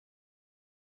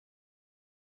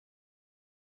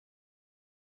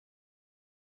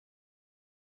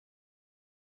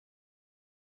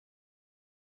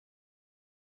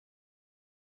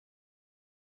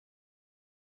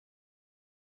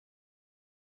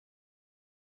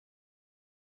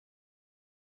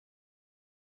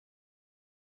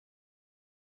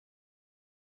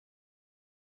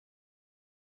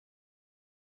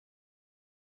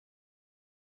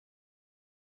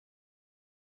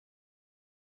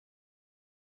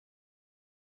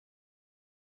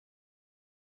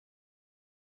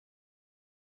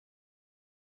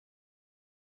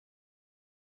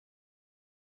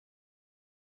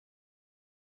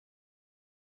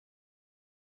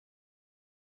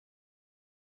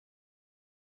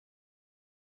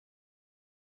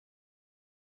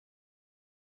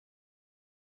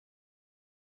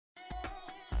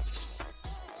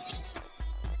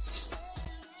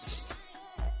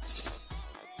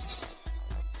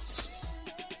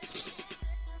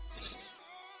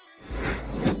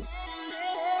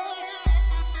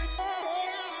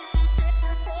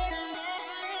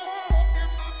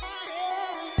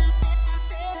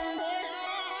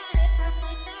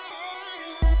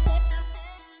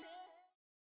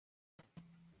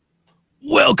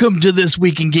Welcome to This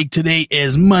Week in Geek. Today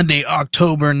is Monday,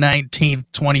 October 19th,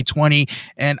 2020,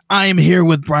 and I'm here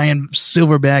with Brian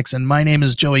Silverbacks, and my name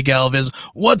is Joey Galvez.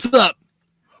 What's up?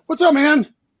 What's up, man?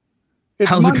 It's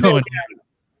How's Monday it going? Again.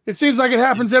 It seems like it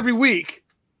happens every week.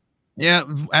 Yeah,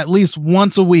 at least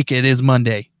once a week it is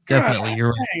Monday. Definitely,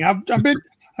 you're right.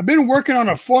 I've been working on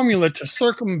a formula to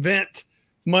circumvent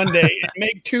Monday and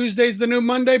make Tuesdays the new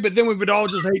Monday, but then we would all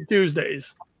just hate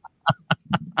Tuesdays.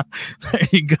 There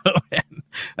you go, man.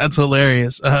 That's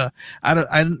hilarious. A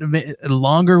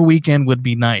longer weekend would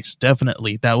be nice.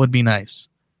 Definitely, that would be nice.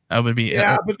 That would be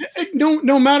but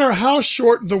no matter how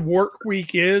short the work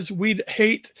week is, we'd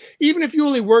hate, even if you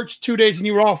only worked 2 days and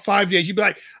you were off 5 days, you'd be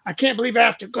like, I can't believe I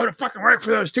have to go to fucking work for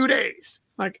those 2 days.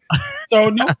 Like, so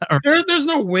no, there's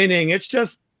no winning. It's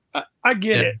just I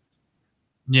get it.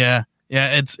 Yeah.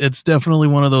 Yeah, it's definitely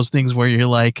one of those things where you're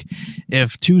like,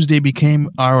 if Tuesday became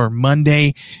our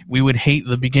Monday, we would hate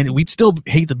the beginning. We'd still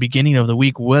hate the beginning of the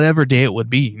week, whatever day it would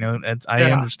be. You know, I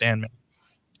understand, man.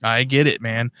 I get it,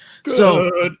 man.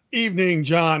 Good evening,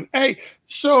 John. Hey,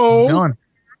 so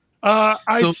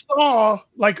I saw,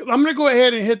 like, I'm going to go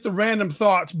ahead and hit the random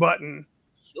thoughts button.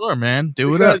 Sure, man.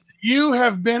 Do it up. You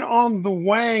have been on the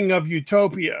wang of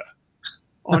Utopia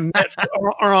on Netflix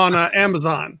or on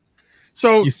Amazon.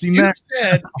 So you said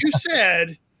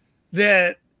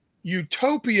that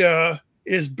Utopia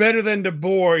is better than The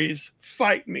Boys.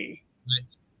 Fight me.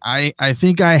 I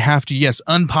think I have to. Yes,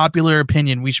 unpopular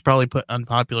opinion. We should probably put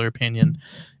unpopular opinion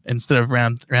instead of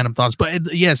random thoughts.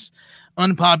 But yes,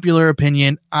 unpopular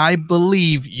opinion. I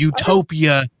believe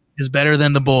Utopia is better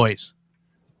than The Boys.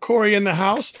 Corey in the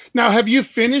house. Now, have you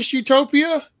finished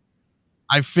Utopia?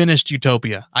 I finished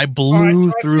Utopia. I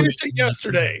blew through. I finished it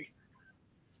yesterday.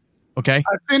 Okay.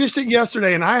 I finished it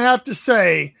yesterday, and I have to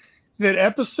say that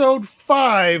episode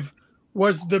 5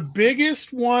 was the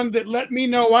biggest one that let me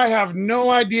know I have no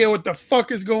idea what the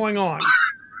fuck is going on.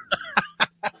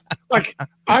 Like,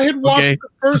 I had watched the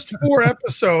first 4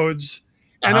 episodes,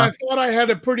 and I thought I had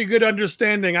a pretty good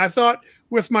understanding. I thought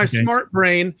with my smart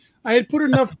brain, I had put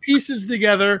enough pieces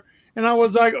together, and I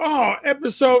was like, oh,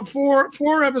 episode 4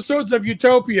 episodes of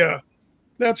Utopia.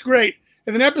 That's great.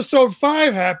 And then episode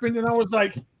 5 happened, and I was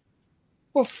like,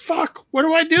 well, fuck, what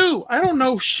do I do? I don't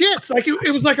know shit. Like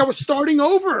it was like I was starting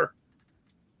over.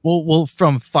 Well,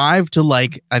 from 5 to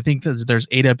I think there's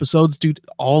 8 episodes, dude.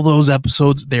 All those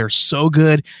episodes, they're so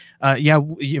good.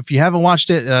 If you haven't watched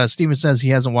it, Steven says he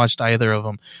hasn't watched either of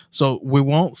them. So we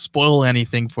won't spoil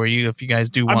anything for you if you guys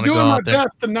do want to go out there. I'm doing my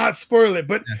best to not spoil it,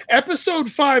 but episode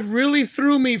 5 really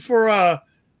threw me for a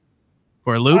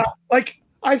loop.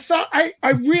 I thought I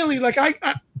really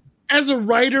as a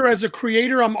writer, as a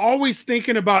creator, I'm always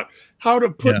thinking about how to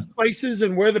put places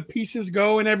and where the pieces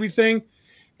go and everything.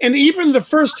 And even the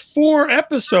first 4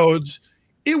 episodes,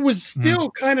 it was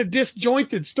still kind of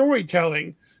disjointed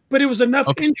storytelling, but it was enough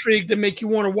intrigue to make you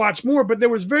want to watch more. But there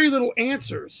was very little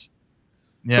answers.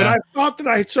 Yeah. But I thought that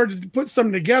I had started to put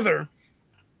something together.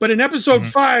 But in episode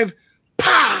 5,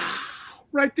 pow,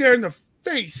 right there in the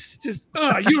face, just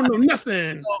you don't know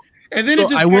nothing. And then it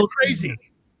just went crazy.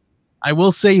 I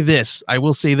will say this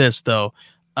though,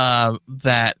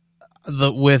 that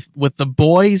with The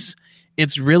Boys,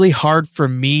 it's really hard for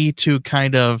me to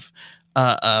kind of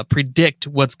predict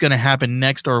what's going to happen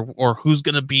next or who's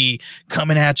going to be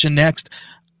coming at you next.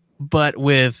 But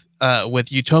with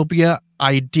Utopia,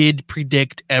 I did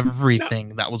predict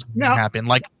everything that was going to happen.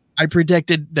 Like, I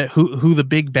predicted that who the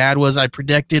big bad was. I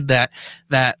predicted that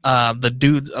the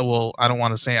dudes. Well, I don't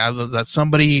want to say that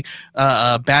somebody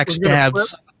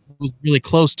backstabs. Was really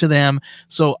close to them,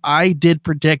 so I did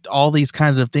predict all these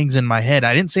kinds of things in my head.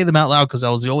 I didn't say them out loud because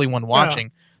I was the only one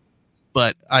watching,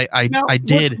 but I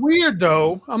did. What's weird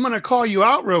though, I'm going to call you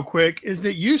out real quick, is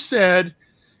that you said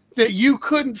that you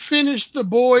couldn't finish The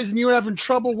Boys and you were having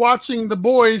trouble watching The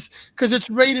Boys because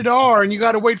it's rated R and you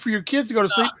got to wait for your kids to go to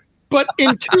sleep. But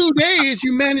in 2 days,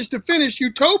 you managed to finish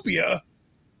Utopia.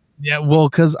 Yeah, well,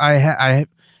 because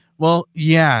well,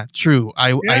 yeah, true.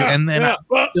 I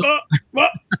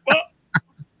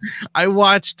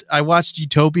watched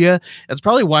Utopia. That's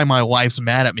probably why my wife's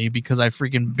mad at me, because I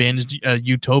freaking binged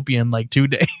Utopia in 2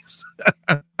 days.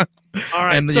 All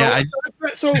right. And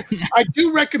so I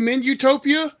do recommend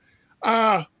Utopia.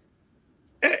 After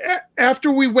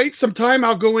we wait some time,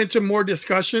 I'll go into more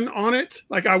discussion on it.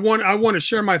 Like, I want to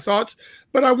share my thoughts,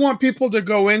 but I want people to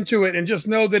go into it and just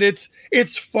know that it's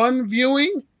fun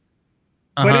viewing.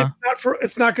 But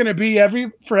it's not going to be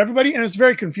for everybody, and it's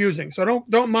very confusing. So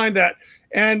don't mind that.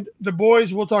 And The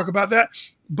Boys, we'll talk about that.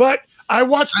 But I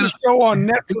watched a show on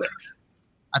Netflix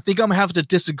I think I'm gonna have to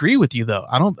disagree with you though.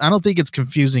 I don't think it's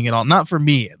confusing at all. Not for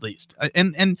me, at least.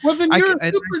 And Well, then you're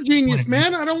a super genius,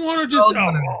 man. I don't want to just.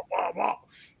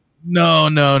 No.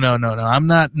 I'm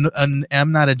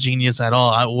not a genius at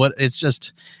all. It's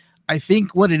just, I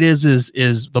think what it is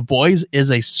The Boys is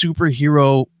a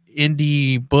superhero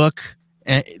indie book,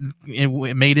 and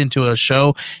it made into a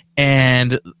show,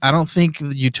 and I don't think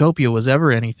Utopia was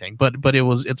ever anything. But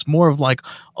it's more of like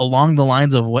along the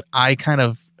lines of what I kind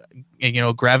of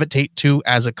gravitate to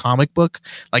as a comic book.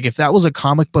 Like if that was a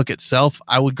comic book itself,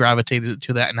 I would gravitate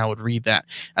to that and I would read that.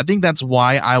 I think that's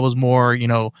why I was more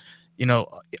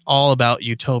all about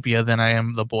Utopia than I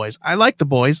am The Boys. I like The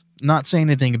Boys, not saying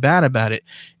anything bad about it.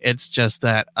 It's just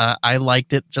that I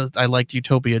liked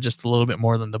Utopia just a little bit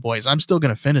more than The Boys. I'm still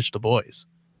going to finish The Boys.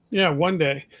 Yeah, one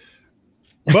day.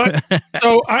 But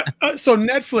so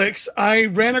Netflix, I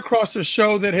ran across a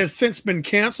show that has since been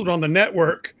canceled on the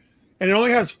network, and it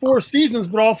only has 4 seasons,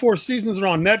 but all 4 seasons are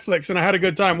on Netflix, and I had a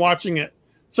good time watching it.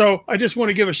 So I just want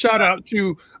to give a shout out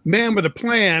to Man with a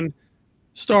Plan,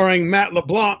 starring Matt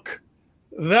LeBlanc.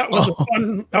 That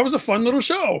was a fun little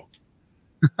show.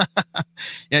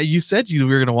 Yeah, you said you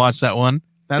were going to watch that one.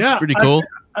 That's pretty cool.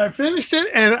 I finished it,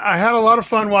 and I had a lot of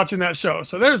fun watching that show.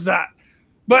 So there's that.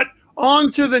 But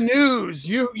on to the news.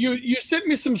 You sent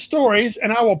me some stories,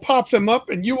 and I will pop them up,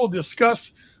 and you will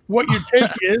discuss what your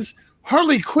take is.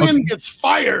 Harley Quinn gets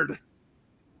fired.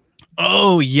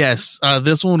 Oh, yes.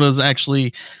 This one was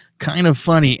actually kind of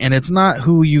funny, and it's not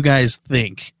who you guys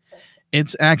think.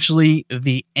 It's actually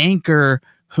the anchor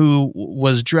who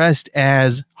was dressed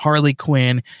as Harley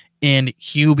Quinn in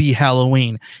Hubie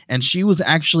Halloween. And she was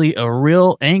actually a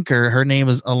real anchor. Her name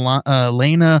is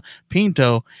Elena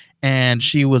Pinto. And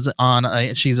she was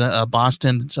on she's a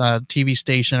Boston TV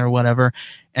station or whatever.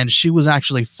 And she was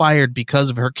actually fired because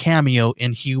of her cameo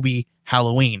in Hubie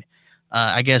Halloween.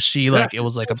 I guess it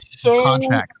was like a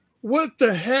contract. What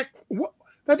the heck?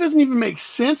 That doesn't even make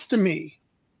sense to me.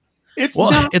 It's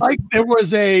not like there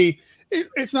was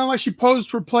it's not like she posed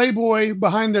for Playboy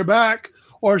behind their back,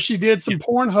 or she did some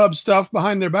Pornhub stuff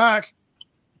behind their back.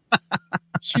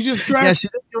 She just dressed.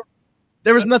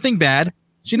 There was nothing bad.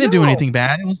 She didn't do anything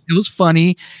bad. It was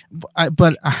funny,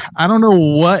 but I don't know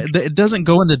what. It doesn't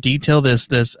go into detail.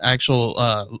 This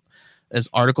actual this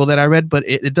article that I read, but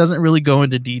it doesn't really go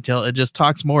into detail. It just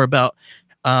talks more about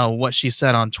what she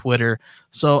said on Twitter.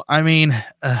 So I mean,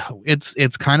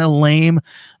 it's kind of lame,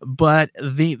 but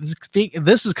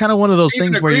this is kind of one of those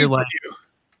things where you're like,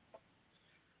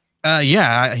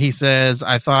 yeah. He says,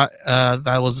 I thought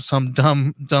that was some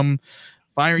dumb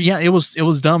fire. Yeah, it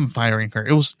was dumb firing her.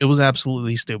 It was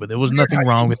absolutely stupid. There was nothing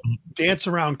wrong with it. Dance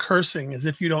around cursing as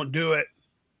if you don't do it.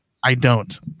 I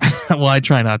don't. Well, I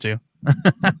try not to.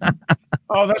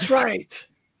 Oh, that's right.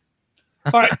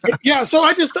 All right. Yeah. So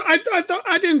I thought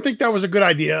I didn't think that was a good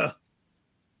idea.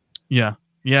 Yeah.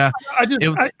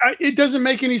 It doesn't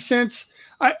make any sense.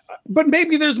 But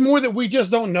maybe there's more that we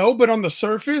just don't know. But on the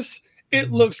surface,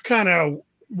 it looks kind of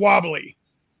wobbly.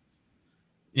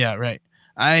 Yeah. Right.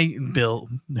 Bill,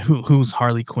 who's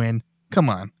Harley Quinn? Come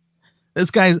on. This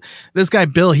guy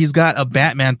Bill, he's got a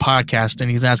Batman podcast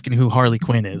and he's asking who Harley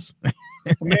Quinn is.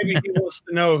 Maybe he wants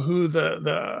to know who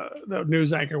the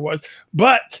news anchor was.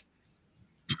 But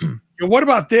what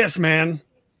about this, man?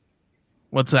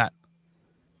 What's that?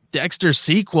 Dexter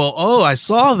sequel. Oh, I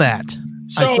saw that.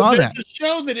 So I saw that. The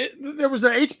show there was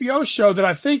an HBO show that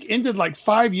I think ended like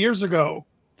 5 years ago,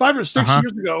 5 or 6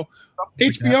 years ago.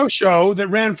 HBO show that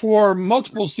ran for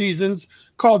multiple seasons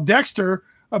called Dexter,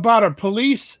 about a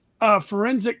police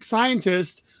forensic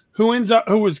scientist who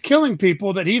was killing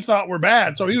people that he thought were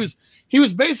bad. So he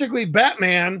was basically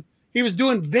Batman. He was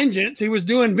doing vengeance. He was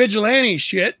doing vigilante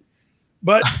shit,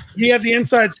 but he had the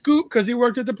inside scoop because he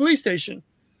worked at the police station.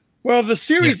 Well, the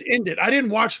series ended. I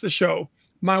didn't watch the show.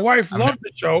 My wife loved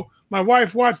the show. My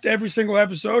wife watched every single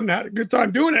episode and had a good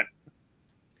time doing it.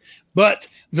 But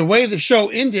the way the show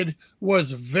ended was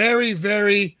very,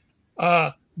 very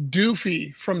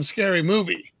doofy from Scary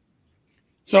Movie.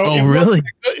 So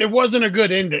it wasn't a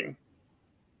good ending.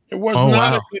 It was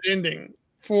not a good ending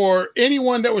for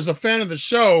anyone that was a fan of the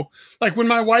show. Like when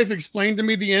my wife explained to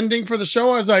me the ending for the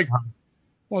show, I was like,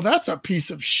 well, that's a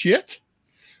piece of shit.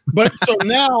 But so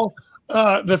now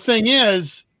the thing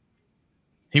is,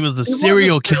 he was a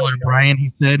serial killer, Brian.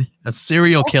 He said a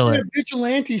serial killer, a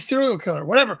vigilante serial killer,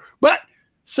 whatever. But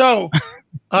so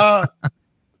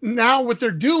now what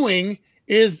they're doing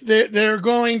is they're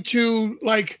going to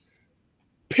like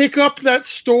pick up that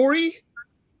story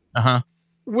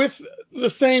with the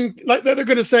same, like they're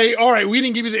going to say, all right, we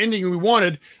didn't give you the ending we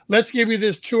wanted. Let's give you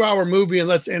this 2-hour movie and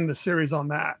let's end the series on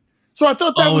that. So I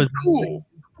thought that was cool.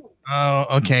 Oh,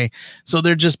 okay. So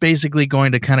they're just basically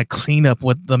going to kind of clean up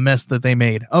with the mess that they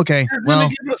made. Okay. They're going Well,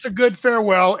 to give us a good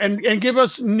farewell and give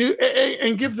us new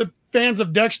and give the fans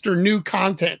of Dexter new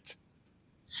content.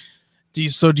 do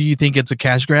you think it's a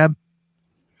cash grab?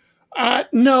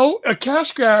 No, a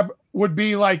cash grab would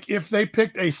be like if they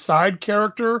picked a side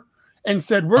character and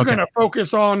said, we're going to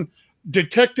focus on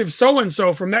Detective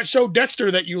so-and-so from that show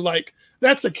Dexter that you like.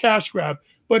 That's a cash grab.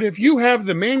 But if you have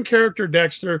the main character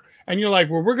Dexter and you're like,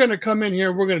 well, we're going to come in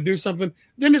here, we're going to do something,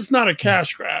 then it's not a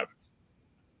cash grab.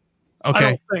 Okay. I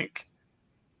don't think.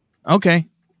 Okay.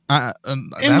 In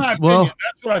my opinion,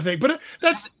 that's what I think. But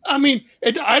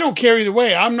I don't care either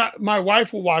way. My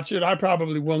wife will watch it. I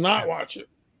probably will not watch it.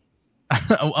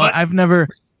 Well,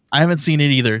 I haven't seen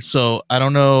it either, so I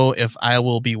don't know if I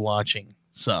will be watching.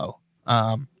 So,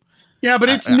 yeah, but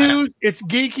it's news. It's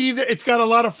geeky. It's got a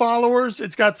lot of followers.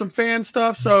 It's got some fan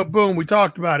stuff. So, boom, we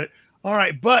talked about it. All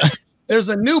right, but there's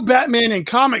a new Batman in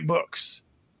comic books.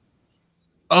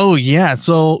 Oh yeah,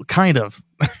 so kind of.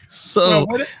 So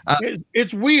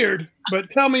it's weird, but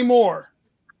tell me more.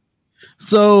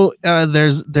 So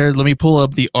there's let me pull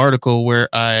up the article where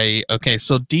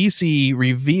so DC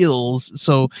reveals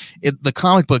the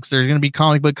comic books, there's going to be a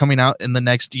comic book coming out in the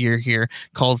next year here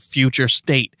called Future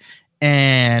State,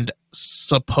 and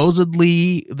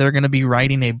supposedly they're going to be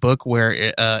writing a book where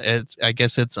it's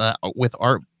with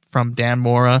art from Dan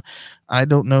Mora. I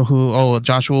don't know who.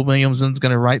 Joshua Williamson's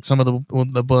going to write some of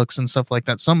the books and stuff like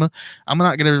that. I'm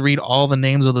not going to read all the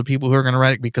names of the people who are going to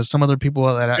write it because some other people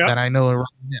that I know,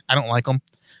 I don't like them.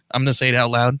 I'm going to say it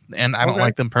out loud, and I don't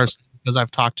like them personally because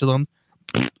I've talked to them.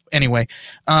 Anyway,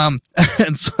 and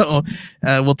so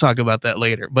we'll talk about that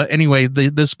later. But anyway,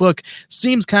 this book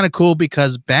seems kind of cool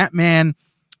because Batman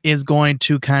is going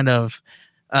to kind of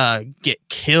get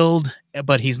killed,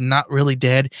 but he's not really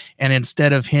dead. And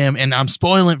instead of him, and I'm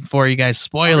spoiling for you guys,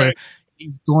 spoiler,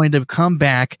 he's going to come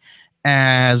back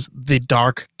as the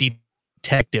Dark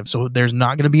Detective. So there's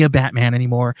not going to be a Batman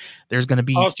anymore. There's going to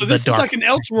be so this is like an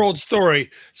Elseworld story.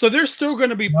 So they're still going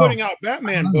to be putting out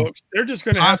Batman books. They're just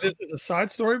going to have this as a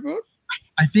side story book.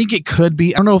 I think it could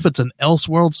be. I don't know if it's an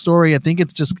Elseworld story. I think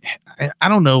it's just, I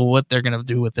don't know what they're going to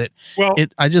do with it. Well,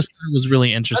 it was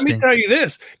really interesting. Let me tell you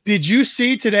this. Did you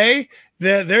see today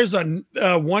that there's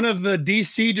one of the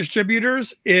DC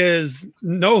distributors is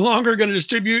no longer going to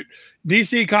distribute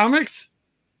DC Comics?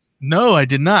 No, I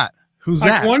did not. Who's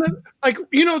that?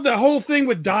 The whole thing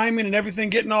with Diamond and everything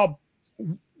getting all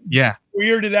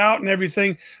weirded out and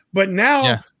everything. But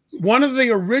now one of the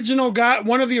original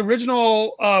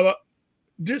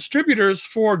distributors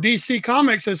for DC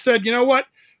Comics has said, you know what?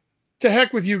 To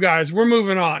heck with you guys. We're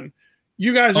moving on.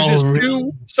 You guys are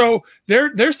too. So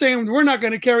they're saying we're not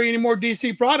going to carry any more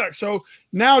DC products. So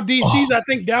now DC's I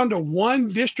think down to one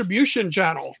distribution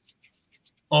channel.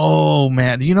 Oh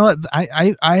man, you know what?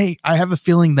 I have a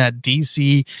feeling that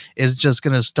DC is just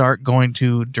going to start going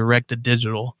to direct to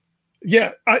digital.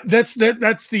 Yeah, that's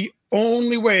the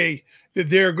only way that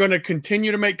they're going to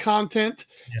continue to make content,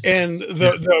 and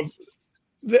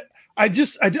I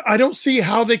don't see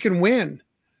how they can win.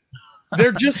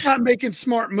 They're just not making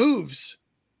smart moves.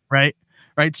 Right.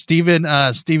 Steven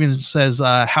says,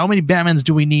 how many Batmans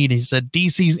do we need? He said,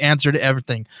 DC's answer to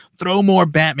everything. Throw more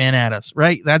Batman at us.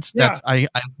 Right. I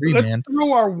agree, man.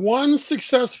 Throw our one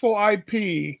successful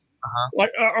IP,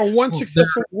 like our one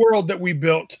successful world that we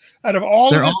built out of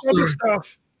all of this other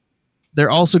stuff. They're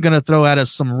also going to throw at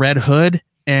us some Red Hood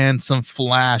and some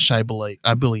Flash, I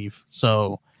believe.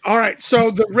 So, all right.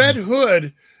 So the Red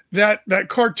Hood, that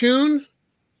cartoon,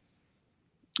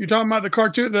 you're talking about the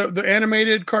cartoon, the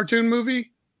animated cartoon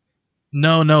movie?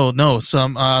 No.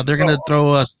 Some they're gonna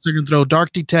throw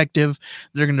Dark Detective.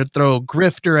 They're gonna throw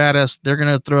Grifter at us. They're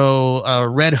gonna throw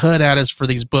Red Hood at us for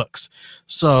these books.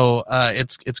 So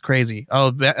it's crazy.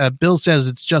 Bill says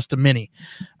it's just a mini.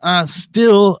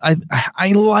 Still,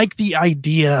 I like the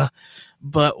idea,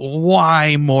 but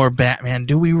why more Batman?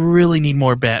 Do we really need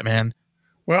more Batman?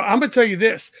 Well, I'm going to tell you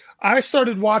this. I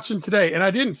started watching today, and I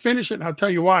didn't finish it, and I'll tell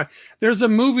you why. There's a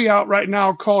movie out right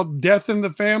now called Death in the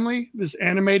Family, this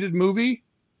animated movie.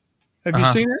 Have you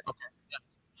seen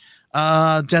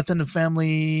it? Death in the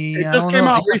Family. It just came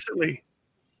out recently.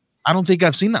 I don't think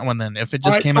I've seen that one then. If it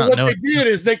just came out. What they did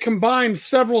is they combined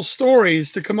several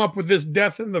stories to come up with this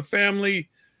Death in the Family,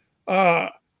 to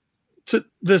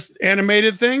this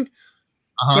animated thing.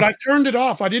 But I turned it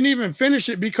off. I didn't even finish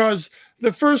it because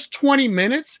the first 20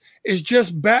 minutes is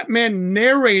just Batman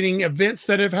narrating events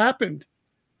that have happened.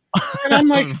 And I'm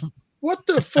like, what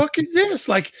the fuck is this?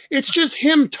 Like, it's just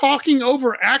him talking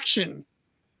over action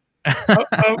of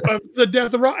the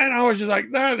death of Robin. And I was just like,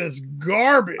 that is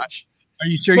garbage. Are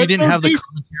you sure you didn't have the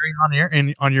commentary on air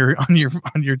and on your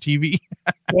TV?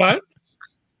 What?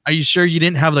 Are you sure you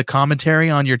didn't have the commentary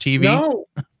on your TV? No.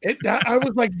 I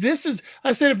was like,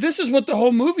 I said, if this is what the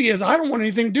whole movie is, I don't want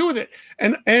anything to do with it.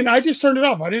 And I just turned it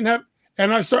off. I didn't have,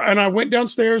 and I went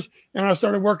downstairs and I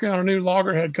started working on a new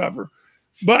Loggerhead cover.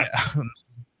 But yeah.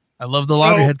 I love the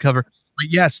Loggerhead cover. But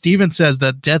yeah, Steven says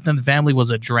that Death in the Family was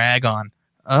a drag on.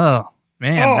 Oh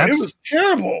man. It was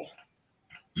terrible.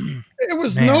 It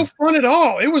was no fun at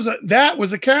all. That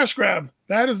was a cash grab.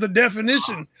 That is the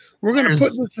definition. We're going to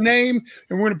put this name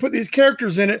and we're going to put these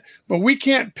characters in it, but we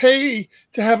can't pay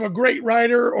to have a great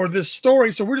writer or this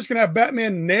story. So we're just going to have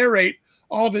Batman narrate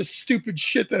all this stupid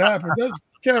shit that happens. That's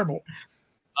terrible.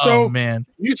 So man,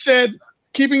 you said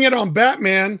keeping it on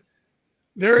Batman.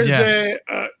 There is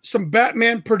some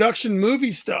Batman production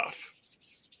movie stuff.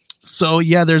 So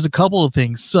yeah, there's a couple of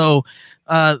things. So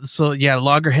yeah,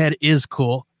 Loggerhead is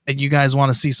cool, and you guys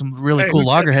want to see some really cool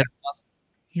Loggerhead stuff.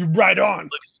 You right on,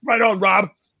 Rob.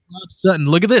 Sutton,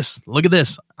 look at this. Look at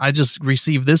this. I just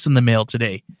received this in the mail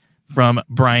today from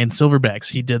Brian Silverbacks.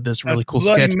 He did this really cool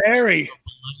sketch.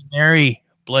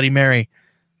 Bloody Mary.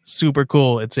 Super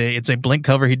cool. It's a Blink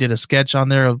cover. He did a sketch on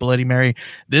there of Bloody Mary.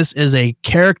 This is a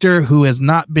character who has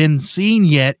not been seen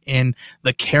yet in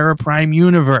the Kara Prime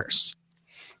universe.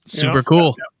 Super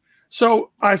cool. Yeah.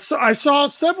 So I saw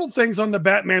several things on the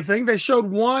Batman thing. They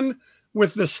showed one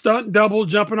with the stunt double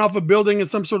jumping off a building in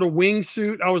some sort of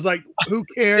wingsuit. I was like, who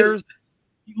cares?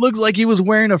 He looks like he was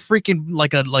wearing a freaking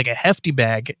like a hefty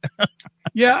bag.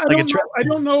 Yeah, I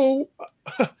don't know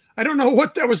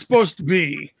what that was supposed to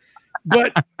be.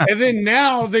 But and then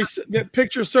now the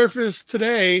picture surfaced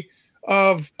today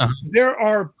of there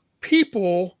are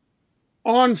people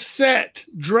on set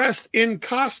dressed in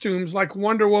costumes like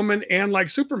Wonder Woman and like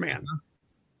Superman.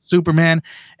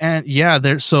 And yeah,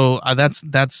 that's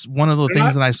one of the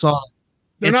things that I saw.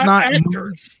 They're not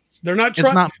actors. They're not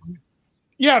trying.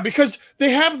 Yeah, because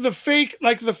they have the fake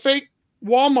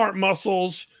Walmart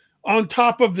muscles on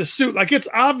top of the suit. Like it's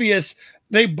obvious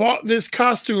they bought this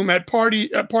costume at Party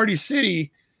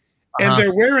City and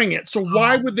they're wearing it. So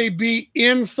why would they be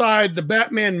inside the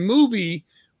Batman movie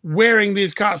wearing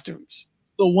these costumes?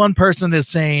 So one person is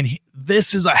saying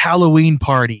this is a Halloween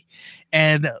party.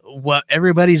 And what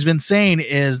everybody's been saying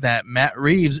is that Matt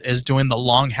Reeves is doing the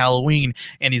long Halloween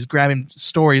and he's grabbing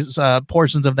stories,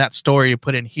 portions of that story to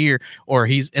put in here, or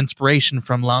he's inspiration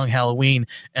from Long Halloween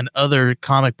and other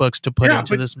comic books to put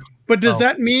into this. But does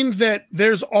that mean that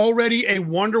there's already a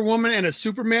Wonder Woman and a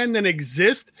Superman that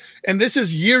exist? And this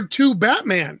is year 2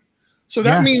 Batman. So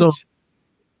that means,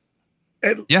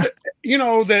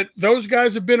 that those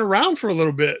guys have been around for a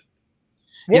little bit.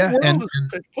 What world does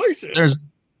this take place in?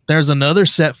 There's another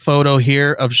set photo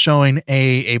here of showing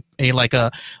a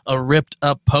ripped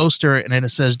up poster, and then it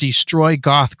says "Destroy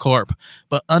Goth Corp,"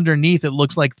 but underneath it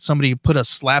looks like somebody put a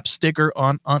slap sticker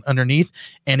on underneath,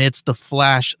 and it's the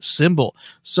Flash symbol.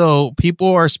 So people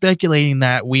are speculating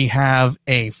that we have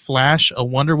a Flash, a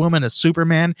Wonder Woman, a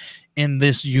Superman in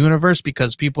this universe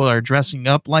because people are dressing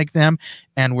up like them,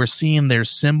 and we're seeing their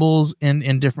symbols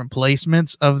in different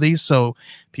placements of these. So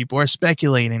people are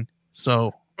speculating.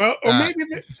 So. Well, or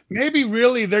maybe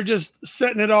really they're just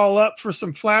setting it all up for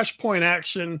some Flashpoint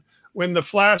action when the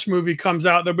Flash movie comes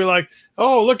out. They'll be like,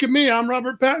 "Oh, look at me, I'm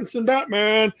Robert Pattinson,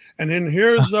 Batman," and then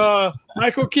here's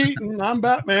Michael Keaton, I'm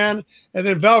Batman, and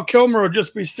then Val Kilmer will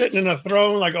just be sitting in a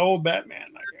throne like old Batman.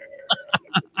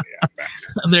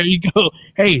 There you go.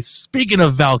 Hey, speaking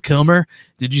of Val Kilmer,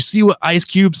 did you see what Ice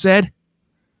Cube said?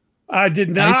 I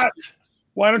did not.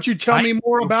 Why don't you tell me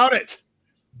more about it?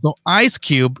 So Ice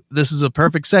Cube, this is a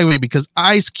perfect segue because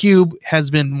Ice Cube has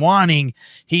been wanting,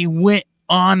 he went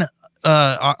on,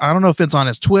 I don't know if it's on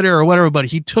his Twitter or whatever, but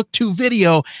he took to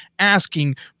video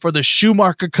asking for the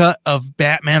Schumacher cut of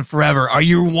Batman Forever. Are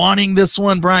you wanting this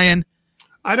one, Brian?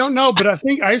 I don't know, but I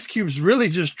think Ice Cube's really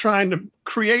just trying to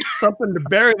create something to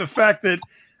bury the fact that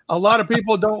a lot of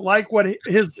people don't like what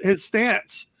his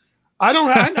stance. I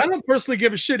don't personally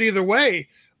give a shit either way.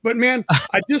 But man,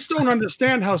 I just don't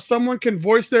understand how someone can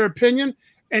voice their opinion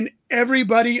and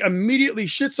everybody immediately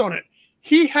shits on it.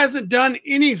 He hasn't done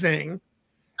anything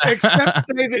except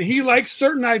say that he likes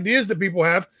certain ideas that people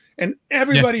have, and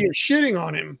everybody is shitting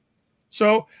on him.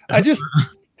 So I just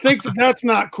think that that's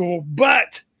not cool.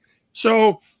 But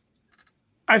so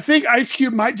I think Ice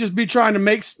Cube might just be trying to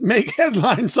make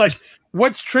headlines like,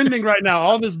 what's trending right now?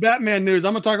 All this Batman news.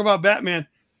 I'm going to talk about Batman.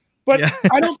 But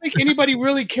I don't think anybody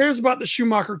really cares about the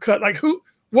Schumacher cut. Like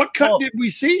what cut did we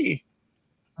see?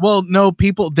 Well, no,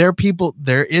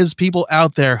 there is people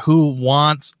out there who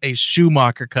wants a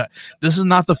Schumacher cut. This is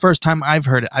not the first time I've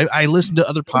heard it. I listened to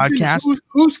other podcasts.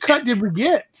 Whose cut did we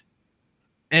get?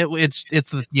 It's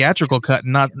the theatrical cut,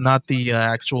 not the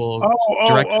actual.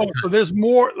 So there's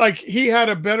more. Like he had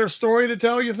a better story to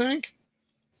tell. You think?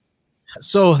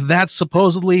 So that's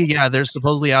supposedly, there's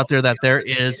supposedly out there that there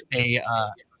is a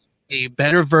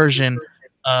better version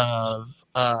of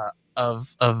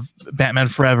Batman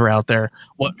Forever out there.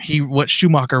 What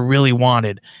Schumacher really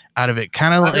wanted out of it,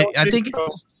 kind of like I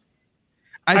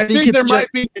think there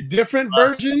might be a different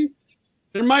version.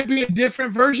 There might be a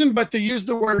different version, but to use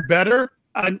the word better,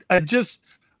 I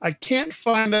can't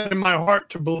find that in my heart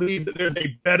to believe that there's a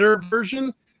better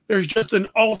version. There's just an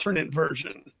alternate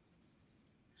version.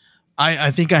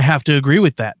 I think I have to agree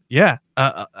with that. Yeah,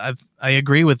 I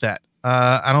agree with that.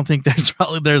 I don't think there's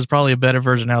probably a better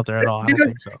version out there at all. I don't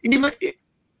think so. Even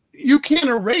you can't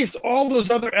erase all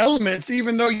those other elements,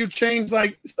 even though you change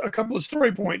like a couple of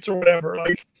story points or whatever.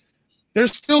 Like,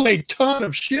 there's still a ton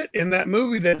of shit in that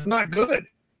movie that's not good.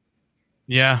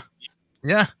 Yeah.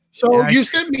 So you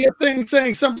sent me a thing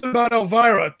saying something about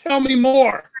Elvira. Tell me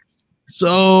more.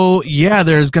 So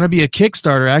there's going to be a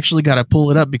Kickstarter. I actually got to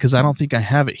pull it up because I don't think I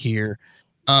have it here.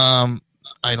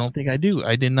 I don't think I do.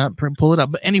 I did not pull it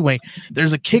up. But anyway,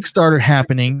 there's a Kickstarter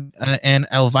happening, and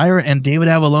Elvira and David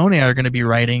Avalone are going to be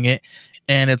writing it,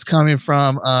 and it's coming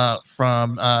from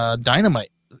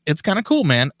Dynamite. It's kind of cool,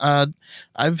 man.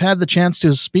 I've had the chance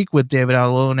to speak with David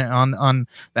Avalone on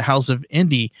the House of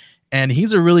Indie, and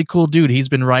he's a really cool dude. He's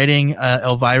been writing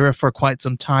Elvira for quite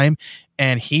some time,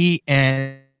 and he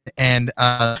and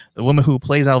the woman who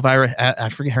plays Elvira, I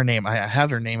forget her name. I have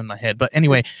her name in my head, but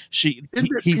anyway,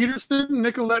 Peterson,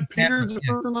 Nicolette Peters, or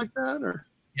something like that, or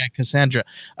Cassandra.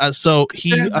 So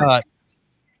he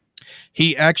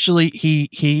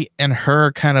and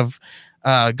her kind of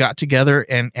got together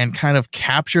and kind of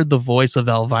captured the voice of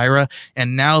Elvira,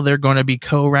 and now they're going to be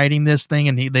co-writing this thing,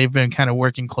 and they've been kind of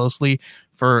working closely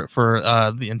for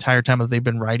the entire time that they've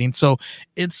been writing. So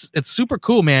it's super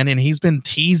cool, man. And he's been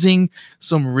teasing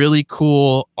some really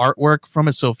cool artwork from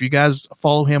it. So if you guys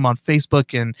follow him on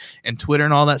Facebook and Twitter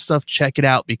and all that stuff, check it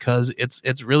out because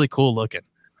it's really cool looking.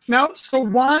 Now, so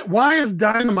why is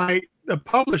Dynamite the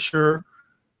publisher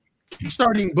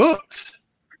starting books?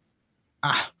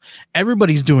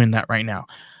 Everybody's doing that right now.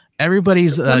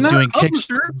 Everybody's doing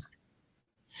Kickstarter.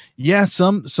 Yeah,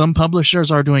 some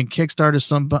publishers are doing Kickstarter.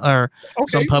 Some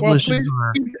publishers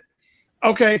are.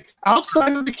 Okay,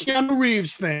 outside of the Keanu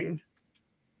Reeves thing,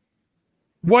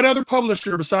 what other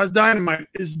publisher besides Dynamite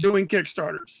is doing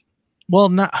Kickstarters?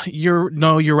 Well,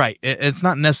 you're right. It's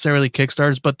not necessarily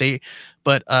Kickstarters,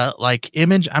 but like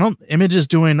Image. Image is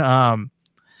doing.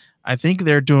 I think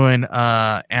they're doing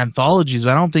anthologies,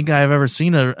 but I don't think I've ever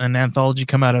seen an anthology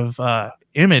come out of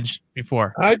Image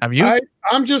before. Have you?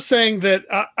 I'm just saying that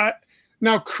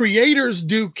now creators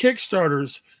do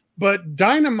Kickstarters, but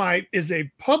Dynamite is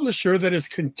a publisher that is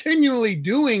continually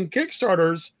doing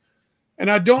Kickstarters,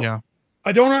 and I don't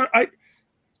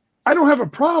have a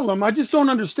problem. I just don't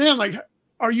understand. Like,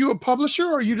 are you a publisher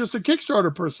or are you just a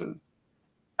Kickstarter person?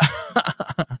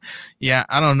 Yeah,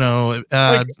 I don't know.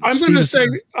 I'm going to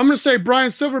say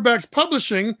Brian Silverback's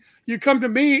publishing. You come to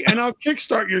me and I'll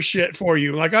kickstart your shit for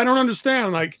you. Like, I don't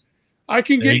understand. Like, I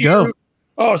can get you.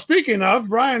 Oh, speaking of,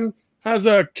 Brian has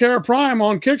a Kara Prime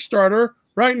on Kickstarter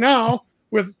right now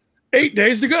with 8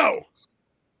 days to go.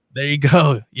 There you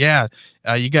go. Yeah,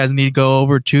 you guys need to go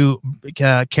over to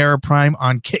Kara Prime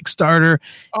on Kickstarter.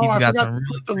 Oh, I forgot to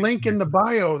put the link in the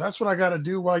bio. That's what I got to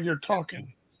do while you're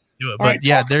talking. Do it. But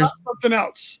right, there's something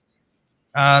else.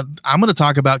 I'm going to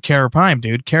talk about Kara Prime,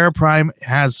 dude. Kara Prime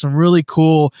has some really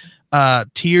cool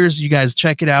tiers. You guys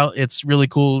check it out. It's really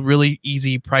cool, really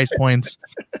easy price points.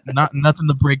 Nothing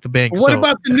to break the bank. What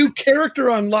about the new character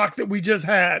unlock that we just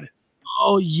had?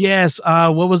 Oh yes.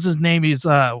 What was his name? He's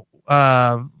something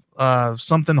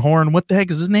Horn. What the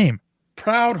heck is his name?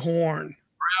 Proudhorn.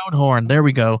 Proudhorn. There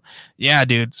we go. Yeah,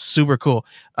 dude, super cool.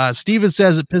 Steven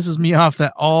says it pisses me off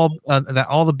that all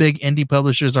the big indie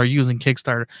publishers are using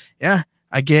Kickstarter. Yeah,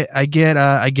 I get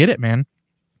it, man.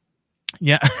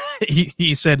 Yeah,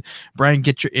 he said, Brian,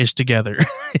 get your ish together.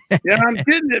 Yeah, I'm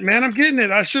getting it, man. I'm getting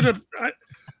it. I should have.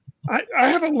 I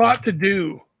have a lot to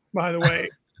do, by the way.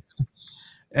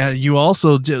 You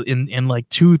also do in like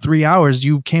 2-3 hours.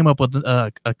 You came up with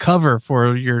a cover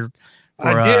for your.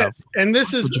 I did, and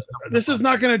this is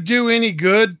not going to do any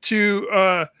good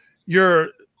to your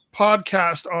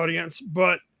podcast audience,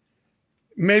 but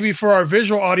maybe for our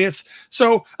visual audience.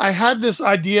 So I had this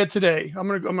idea today. I'm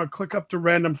gonna click up to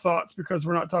random thoughts because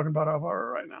we're not talking about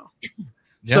Elvira right now.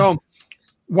 Yeah. So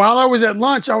while I was at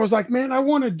lunch, I was like, man, I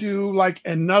want to do like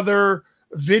another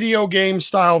video game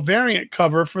style variant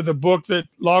cover for the book that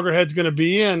Loggerhead's going to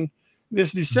be in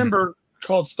this December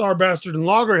called Star Bastard and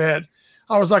Loggerhead.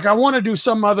 I was like, I want to do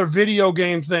some other video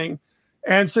game thing.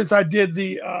 And since I did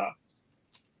the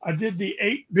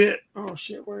 8-bit, oh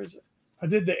shit, where is it? I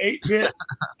did the 8-bit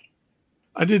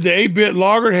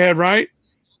Loggerhead, right?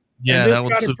 Yeah, and that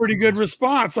was got a pretty good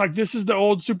response. Like, this is the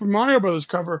old Super Mario Brothers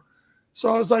cover. So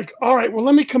I was like, all right, well,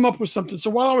 let me come up with something. So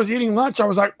while I was eating lunch, I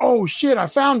was like, oh shit, I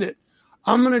found it.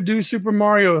 I'm going to do Super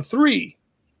Mario 3.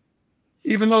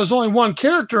 Even though there's only one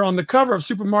character on the cover of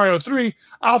Super Mario 3,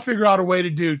 I'll figure out a way to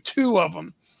do 2 of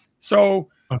them. So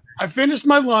I finished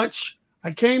my lunch.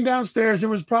 I came downstairs. It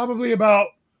was probably about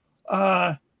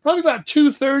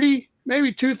 2:30,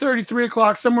 maybe 2:30, 3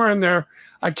 o'clock, somewhere in there.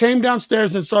 I came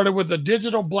downstairs and started with a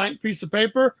digital blank piece of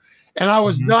paper, and I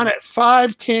was done at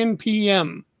 5:10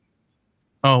 p.m.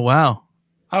 Oh, wow.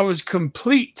 I was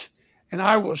complete, and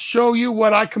I will show you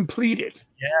what I completed.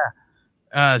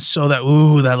 Yeah. So that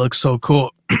looks so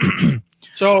cool.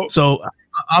 So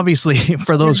obviously,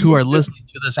 for those who are listening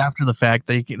to this after the fact,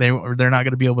 they're not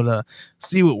going to be able to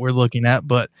see what we're looking at,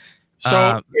 but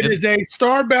so it is a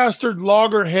Star Bastard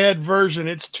Loggerhead version.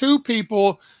 It's 2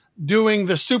 people doing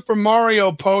the Super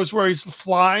Mario pose where he's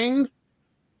flying.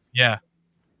 Yeah.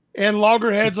 And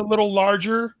Loggerhead's a little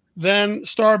larger than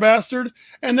Star Bastard,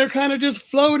 and they're kind of just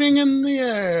floating in the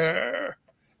air.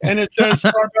 And it says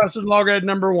Star Bastard Loggerhead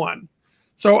 #1.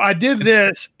 So I did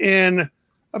this in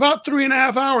about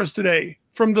 3.5 hours today,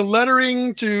 from the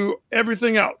lettering to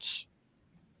everything else.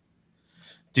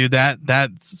 Dude,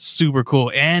 that's super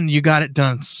cool. And you got it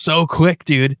done so quick,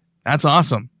 dude. That's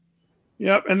awesome.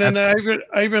 Yep. And then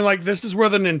I even like, this is where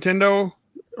the Nintendo,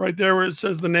 right there where it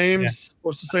says the name's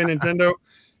supposed to say Nintendo.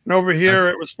 And over here,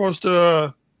 it was supposed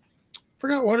to,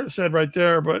 forgot what it said right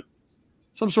there, but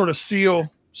some sort of seal.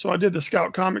 So I did the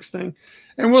Scout Comics thing.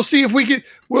 And we'll see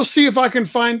if I can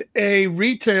find a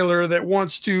retailer that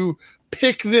wants to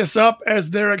pick this up as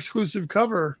their exclusive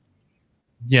cover.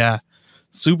 Yeah.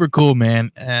 Super cool, man.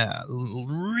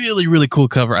 Really, really cool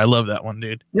cover. I love that one,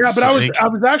 dude. Yeah, but I was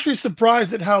actually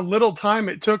surprised at how little time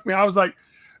it took me. I was like,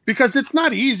 because it's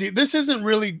not easy. This isn't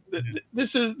really,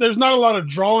 there's not a lot of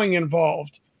drawing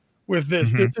involved with this.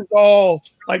 Mm-hmm. This is all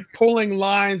like pulling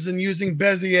lines and using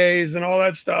Beziers and all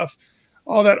that stuff,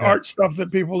 all that art stuff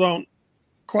that people don't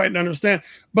quite understand.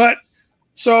 But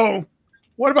so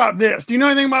what about this? Do you know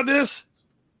anything about this?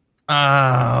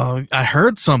 I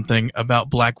heard something about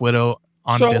Black Widow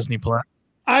on Disney Plus.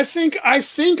 I think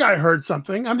I heard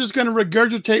something. I'm just going to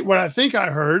regurgitate what I think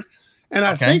I heard. And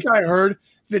I think I heard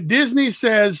that Disney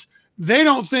says they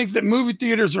don't think that movie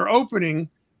theaters are open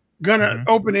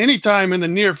anytime in the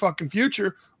near fucking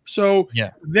future. So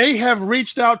they have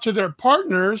reached out to their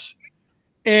partners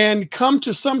and come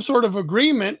to some sort of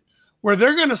agreement where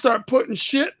they're going to start putting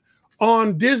shit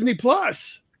on Disney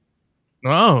Plus.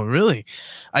 Oh, really?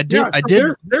 I did.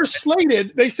 They're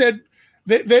slated. They said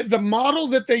the model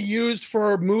that they used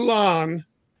for Mulan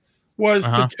was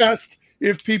to test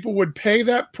if people would pay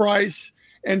that price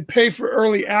and pay for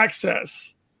early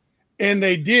access. And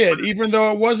they did, even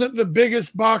though it wasn't the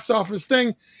biggest box office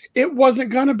thing. It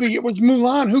wasn't going to be. It was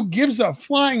Mulan. Who gives a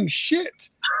flying shit?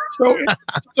 So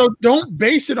don't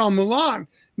base it on Mulan.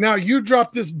 Now, you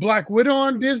drop this Black Widow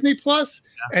on Disney Plus,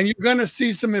 and you're going to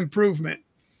see some improvement.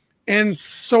 And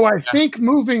so I think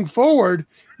moving forward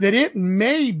that it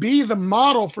may be the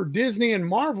model for Disney and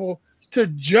Marvel to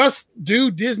just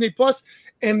do Disney Plus,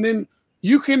 and then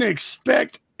you can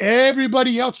expect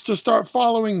everybody else to start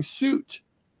following suit.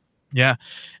 Yeah.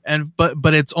 And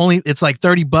but it's like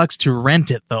 $30 to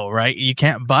rent it though, right? You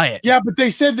can't buy it. Yeah, but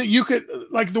they said that you could,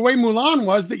 like the way Mulan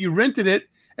was, that you rented it,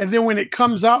 and then when it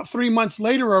comes out 3 months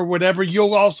later or whatever,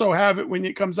 you'll also have it when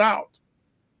it comes out.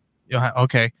 Yeah,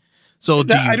 okay. So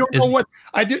I don't know what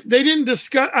I did. They didn't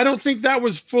discuss. I don't think that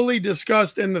was fully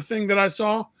discussed in the thing that I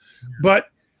saw. But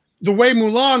the way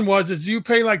Mulan was is you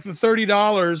pay like the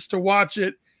 $30 to watch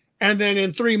it, and then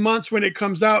in 3 months when it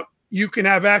comes out, you can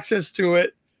have access to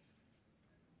it.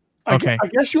 I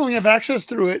guess you only have access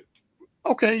through it.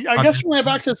 Okay, I guess you only have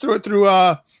access through it through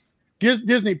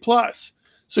Disney Plus.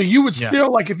 So you would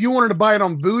still, like, if you wanted to buy it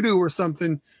on Vudu or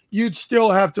something, you'd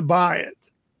still have to buy it.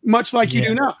 Much like you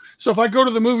do now. So if I go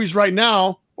to the movies right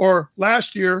now, or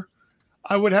last year,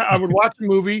 I would watch a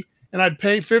movie and I'd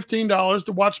pay $15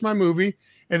 to watch my movie,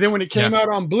 and then when it came out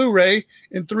on Blu-ray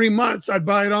in 3 months, I'd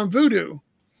buy it on Vudu.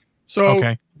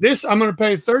 So this, I'm going to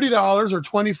pay $30 or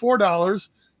 $24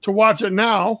 to watch it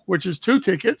now, which is 2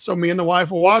 tickets. So me and the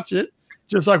wife will watch it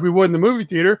just like we would in the movie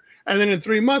theater, and then in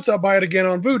 3 months I'll buy it again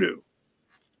on Vudu.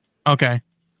 Okay.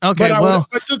 Okay,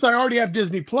 but since I already have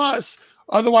Disney Plus,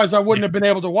 otherwise I wouldn't have been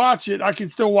able to watch it. I can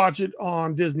still watch it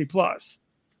on Disney Plus,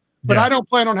 but I don't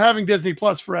plan on having Disney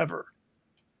Plus forever.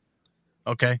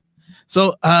 Okay,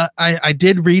 so I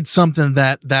did read something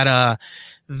that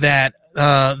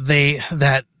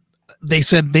they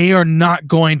said they are not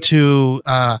going to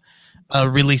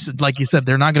release it. Like you said,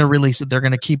 they're not going to release it. They're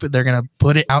going to keep it. They're going to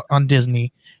put it out on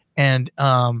Disney. And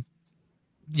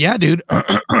yeah, dude,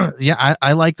 yeah,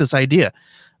 I like this idea.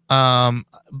 But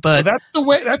well, that's the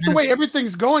way. That's the way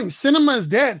everything's going. Cinema is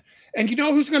dead, and you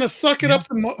know who's going to suck it up?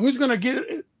 Who's going to get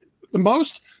it the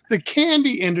most? The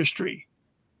candy industry.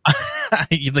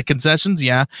 The concessions,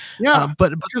 yeah.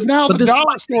 But because now the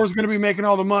dollar store is going to be making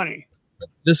all the money.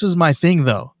 This is my thing,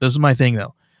 though.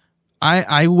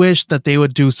 I wish that they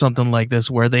would do something like this,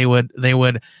 where they would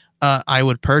I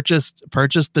would purchase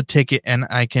the ticket, and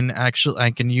I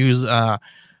can use buy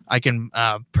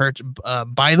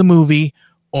the movie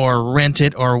or rent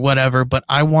it or whatever, but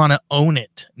I want to own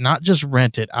it, not just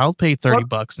rent it. I'll pay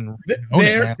 $30 and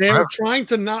they're trying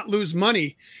to not lose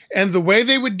money. And the way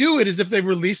they would do it is if they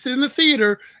released it in the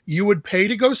theater, you would pay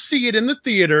to go see it in the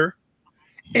theater,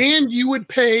 and you would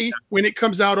pay when it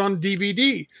comes out on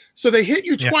DVD. So they hit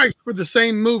you twice for the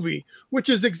same movie, which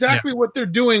is exactly what they're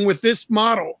doing with this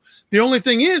model. The only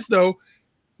thing is, though,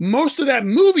 most of that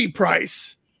movie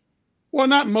price, well,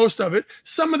 not most of it,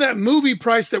 some of that movie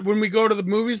price that when we go to the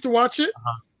movies to watch it,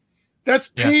 that's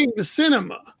paying the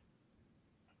cinema.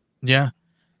 Yeah.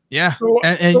 Yeah. So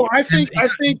I think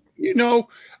you know,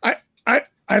 I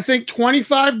think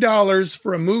 $25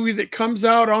 for a movie that comes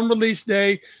out on release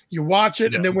day, you watch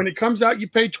it, and then when it comes out, you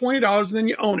pay $20 and then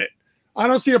you own it. I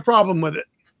don't see a problem with it.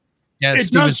 Yeah,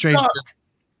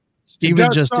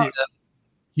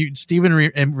 Steven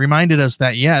reminded us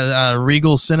that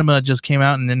Regal Cinema just came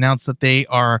out and announced that they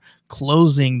are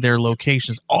closing their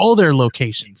locations, all their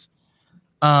locations.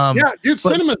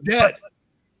 Cinema's dead.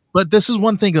 But this is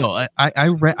one thing, though.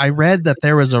 I read that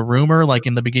there was a rumor, like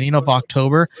in the beginning of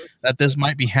October, that this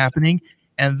might be happening.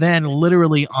 And then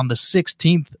literally on the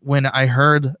 16th, when I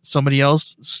heard somebody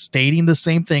else stating the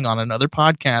same thing on another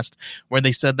podcast, where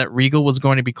they said that Regal was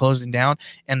going to be closing down.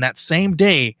 And that same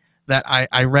day that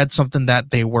I read something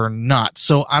that they were not.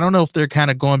 So I don't know if they're kind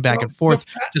of going back and forth.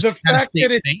 The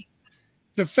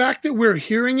fact that we're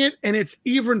hearing it and it's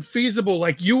even feasible,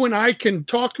 like you and I can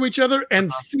talk to each other and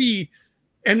see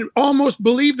and almost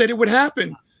believe that it would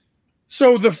happen.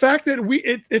 So the fact that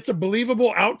it's a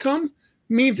believable outcome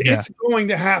means it's going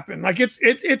to happen. Like it's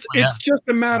just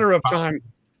a matter of time.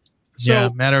 So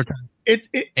matter of time.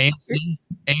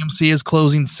 AMC is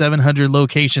closing 700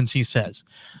 locations, he says.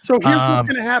 So here's what's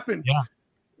going to happen. Yeah.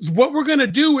 What we're going to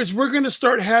do is we're going to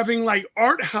start having like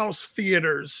art house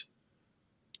theaters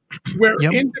where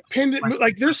independent,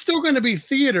 like there's still going to be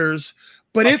theaters,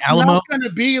 but like it's Alamo. Not going to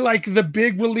be like the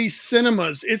big release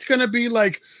cinemas. It's going to be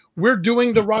like we're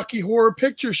doing the Rocky Horror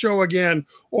Picture Show again,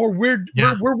 or we're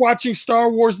watching Star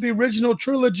Wars, the original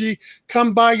trilogy.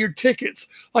 Come buy your tickets.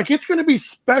 Like it's going to be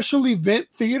special event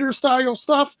theater style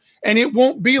stuff, and it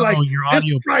won't be like this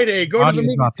Friday. Go to the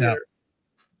movie theater.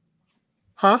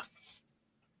 Huh?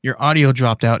 Your audio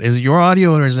dropped out. Is it your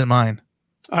audio or is it mine?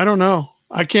 I don't know.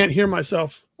 I can't hear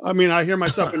myself. I mean, I hear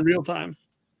myself in real time.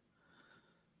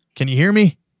 Can you hear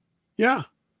me? Yeah.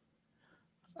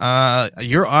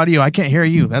 Your audio, I can't hear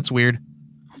you. That's weird.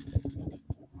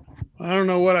 I don't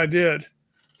know what I did.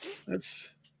 Let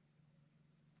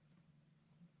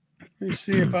me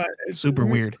see if it's super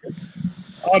weird.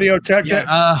 Audio tech.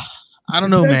 Yeah, I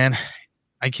don't know, man.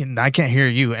 I can't hear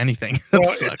you anything. Well,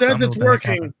 it says it's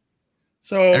working.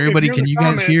 So everybody, can you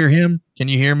guys hear him? Can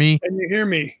you hear me? Can you hear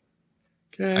me?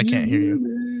 I can't hear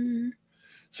you.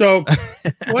 So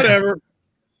whatever.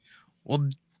 Well,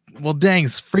 dang,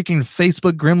 freaking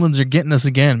Facebook gremlins are getting us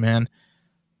again, man.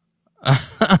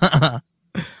 Yeah,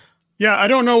 I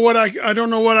don't know what I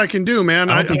can do,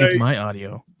 man. I don't think it's my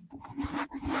audio.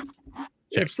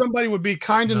 If somebody would be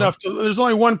kind enough to, there's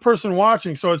only one person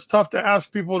watching, so it's tough to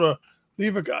ask people to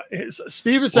leave a guy.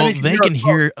 Steve is saying they can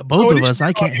hear both of us.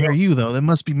 I can't hear you though. That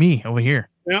must be me over here.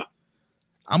 Yeah.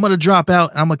 I'm gonna drop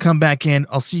out and I'm gonna come back in.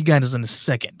 I'll see you guys in a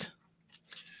second.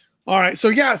 All right.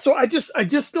 So I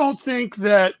just don't think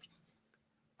that.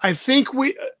 I think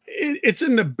it's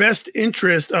in the best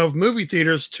interest of movie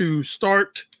theaters to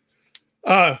start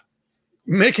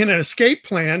making an escape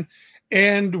plan,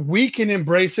 and we can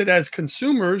embrace it as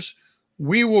consumers.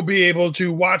 We will be able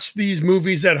to watch these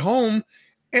movies at home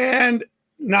and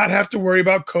not have to worry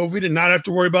about COVID and not have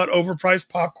to worry about overpriced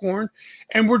popcorn.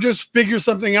 And we'll just figure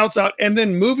something else out. And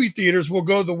then movie theaters will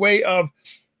go the way of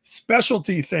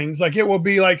specialty things. Like it will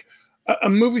be like a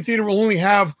movie theater will only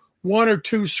have 1 or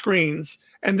 2 screens,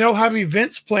 and they'll have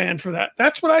events planned for that.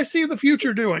 That's what I see the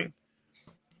future doing.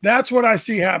 That's what I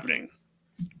see happening.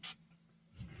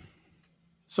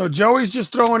 So Joey's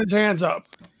just throwing his hands up.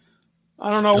 I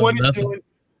don't know what he's doing.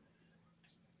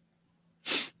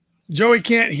 Joey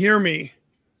can't hear me.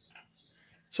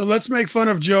 So let's make fun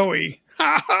of Joey.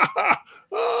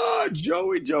 Oh,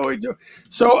 Joey.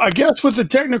 So I guess with the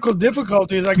technical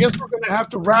difficulties, I guess we're going to have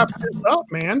to wrap this up,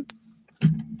 man.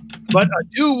 But I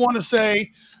do want to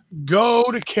say, go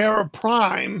to Kara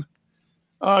Prime.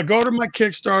 Go to my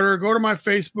Kickstarter. Go to my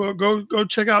Facebook. Go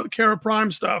check out the Kara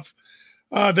Prime stuff.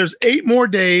 There's 8 more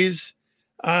days.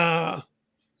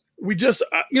 We just,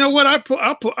 you know what?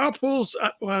 I'll pull.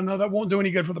 Well, no, that won't do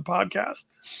any good for the podcast.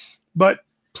 But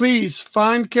please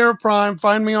find Kara Prime.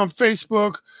 Find me on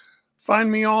Facebook.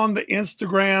 Find me on the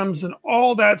Instagrams and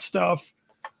all that stuff.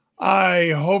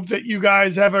 I hope that you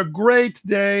guys have a great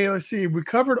day. Let's see. We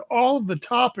covered all of the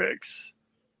topics.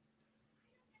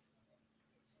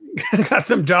 Got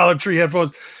them Dollar Tree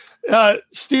headphones.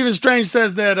 Stephen Strange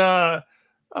says that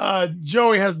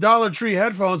Joey has Dollar Tree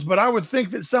headphones, but I would think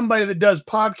that somebody that does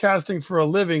podcasting for a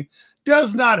living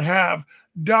does not have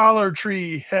Dollar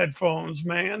Tree headphones,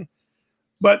 man.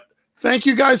 But thank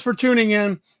you guys for tuning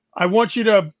in. I want you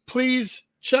to please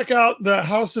check out the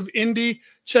House of Indie.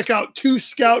 Check out Two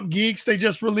Scout Geeks. They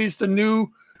just released a new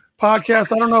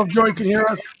podcast. I don't know if Joey can hear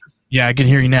us. Yeah, I can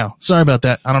hear you now. Sorry about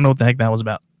that. I don't know what the heck that was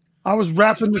about. I was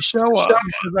wrapping the show up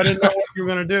because I didn't know what you were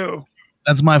going to do.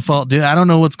 That's my fault, dude. I don't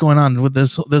know what's going on with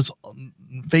this.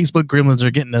 Facebook gremlins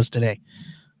are getting us today.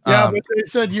 Yeah, but they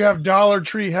said you have Dollar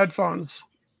Tree headphones.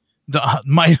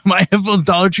 My headphones,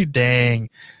 Dollar Tree. Dang.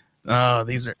 Oh,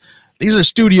 these are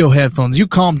studio headphones. You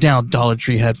calm down, Dollar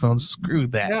Tree headphones. Screw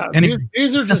that. Yeah,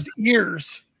 these are just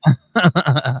ears.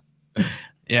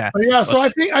 Yeah. But yeah. So I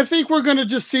think we're gonna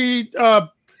just see. I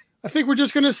think we're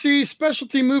just gonna see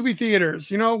specialty movie theaters.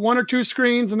 1 or 2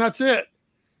 screens, and that's it.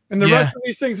 And the rest of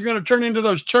these things are going to turn into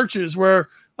those churches where,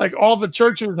 like, all the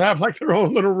churches have like their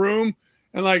own little room,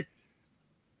 and like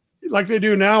they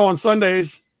do now on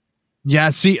Sundays. Yeah.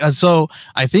 See, so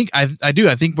I think I do.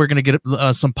 I think we're going to get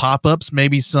some pop-ups,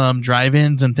 maybe some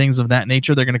drive-ins and things of that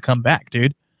nature. They're going to come back,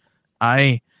 dude.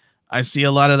 I see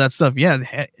a lot of that stuff.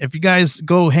 Yeah. If you guys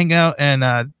go hang out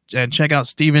and check out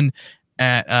Steven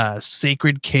at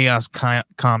Sacred Chaos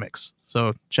Comics.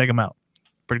 So check him out.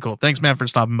 Pretty cool. Thanks, man, for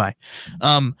stopping by.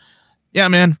 Yeah,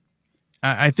 man.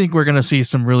 I think we're gonna see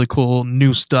some really cool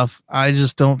new stuff. I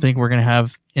just don't think we're gonna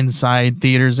have inside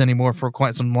theaters anymore for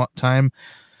quite some time.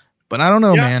 But I don't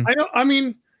know, man. I know. I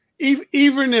mean,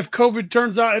 even if COVID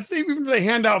turns out, even if they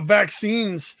hand out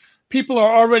vaccines, people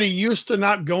are already used to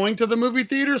not going to the movie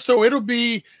theater. So it'll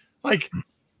be like,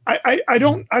 I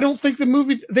don't think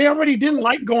they already didn't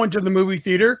like going to the movie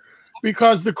theater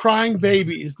because the crying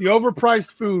babies, the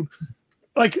overpriced food.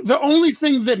 Like, the only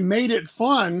thing that made it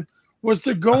fun was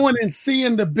to go in and see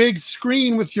in the big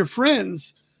screen with your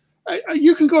friends.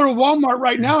 You can go to Walmart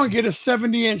right now and get a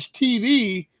 70-inch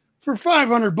TV for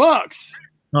 $500.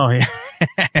 Oh yeah,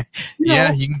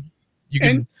 yeah.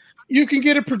 You can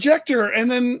get a projector and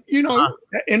then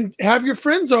and have your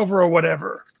friends over or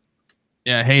whatever.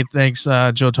 Yeah. Hey, thanks,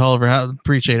 Joe Tolliver.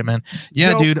 Appreciate it, man.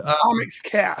 Yeah, dude. Comics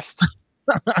Cast.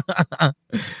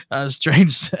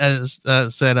 Strange said,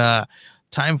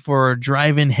 time for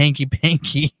drive-in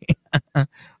hanky-panky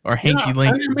or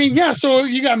hanky-link. I mean, yeah, so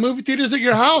you got movie theaters at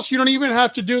your house. You don't even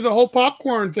have to do the whole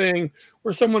popcorn thing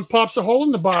where someone pops a hole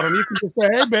in the bottom. You can just say,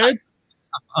 hey, babe.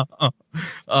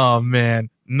 Oh, man.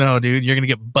 No, dude, you're going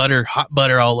to get hot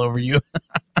butter all over you.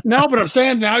 No, but I'm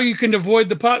saying now you can avoid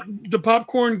the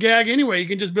popcorn gag anyway. You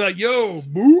can just be like, yo,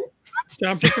 boo,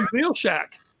 time for some Veal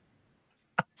Shack.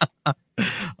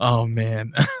 Oh,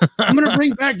 man. I'm going to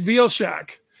bring back Veal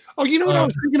Shack. Oh, you know what I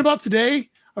was thinking about today?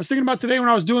 I was thinking about today when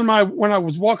I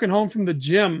was walking home from the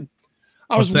gym.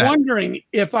 I was wondering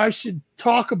if I should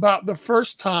talk about the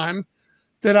first time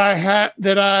that I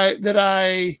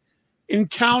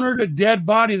encountered a dead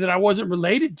body that I wasn't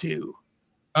related to.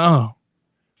 Oh,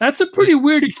 that's a pretty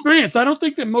weird experience. I don't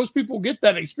think that most people get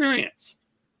that experience.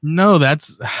 No,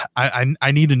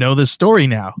 I need to know this story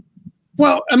now.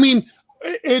 Well, I mean,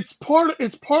 it's part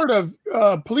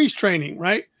of police training,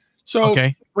 right? So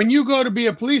when you go to be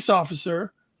a police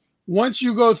officer, once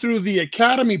you go through the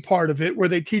academy part of it, where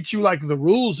they teach you like the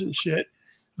rules and shit,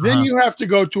 then you have to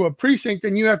go to a precinct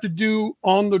and you have to do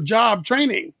on the job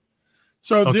training.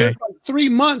 So there's like 3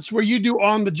 months where you do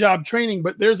on the job training,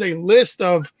 but there's a list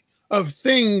of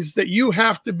things that you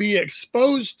have to be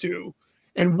exposed to.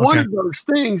 And one of those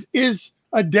things is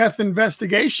a death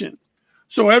investigation.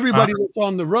 So everybody that's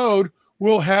on the road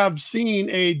will have seen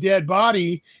a dead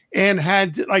body and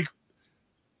had to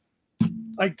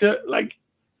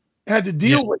had to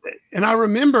deal with it. And I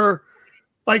remember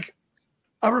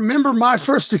my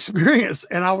first experience,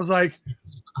 and I was like,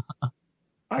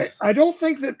 I don't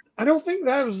think that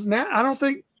was I don't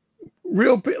think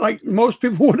most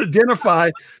people would identify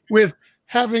with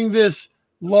having this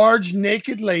large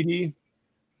naked lady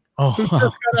who just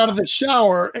got out of the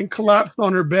shower and collapsed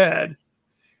on her bed.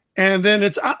 And then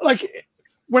it's like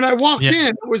when I walked in,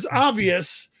 it was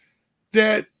obvious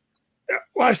that,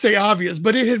 well, I say obvious,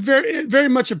 but it had very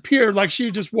much appeared like she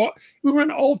just walked. We were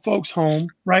in an old folks' home,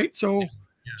 right? So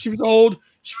she was old.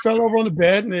 She fell over on the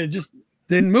bed and it just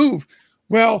didn't move.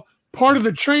 Well, part of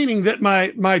the training that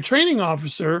my training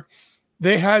officer,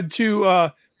 they had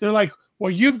to, they're like,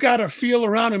 well, you've got to feel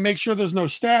around and make sure there's no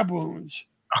stab wounds.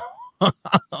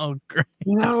 Oh, great.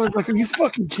 And I was like, are you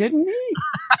fucking kidding me?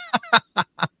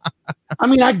 I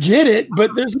mean, I get it,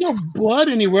 but there's no blood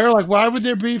anywhere. Like, why would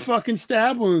there be fucking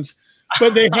stab wounds?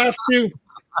 But they have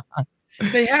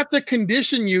to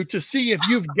condition you to see if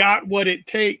you've got what it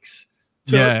takes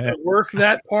to work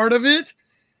that part of it.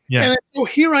 Yeah. And so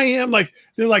here I am, like,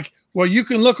 they're like, well, you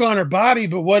can look on her body,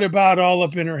 but what about all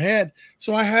up in her head?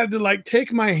 So I had to like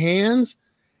take my hands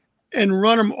and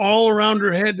run them all around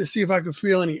her head to see if I could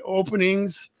feel any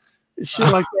openings and shit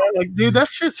like that. Like, dude, that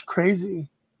shit's crazy.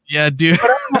 Yeah, dude.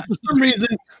 But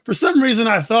for some reason,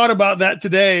 I thought about that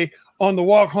today on the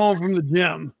walk home from the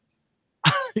gym.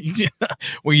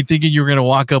 Were you thinking you were going to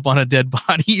walk up on a dead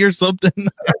body or something?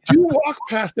 I do walk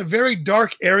past a very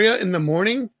dark area in the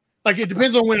morning. Like, it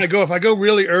depends on when I go. If I go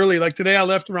really early, like today I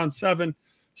left around 7.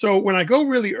 So when I go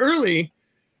really early,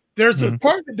 there's a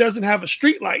part that doesn't have a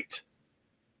street light.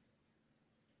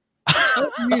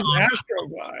 Use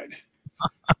Astroglide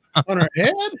on her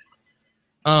head.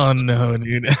 Oh no,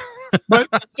 dude. But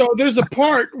so there's a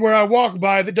part where I walk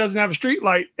by that doesn't have a street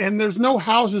light, and there's no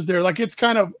houses there. Like, it's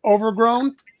kind of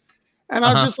overgrown. And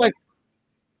I'm just like,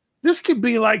 this could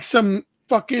be like some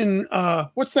fucking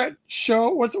what's that show?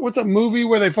 What's a movie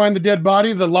where they find the dead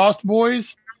body, The Lost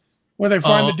Boys, where they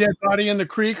find the dead body in the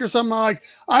creek or something. Like,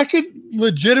 I could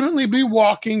legitimately be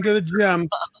walking to the gym,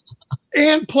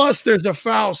 and plus there's a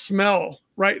foul smell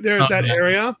right there at that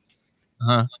area.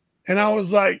 And I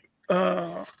was like,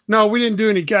 no, we didn't do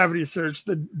any cavity search.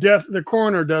 The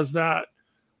coroner does that.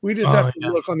 We just have to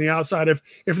look on the outside. If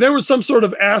there was some sort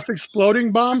of ass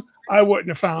exploding bomb, I wouldn't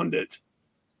have found it.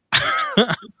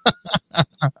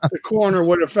 The coroner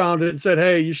would have found it and said,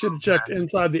 hey, you should have checked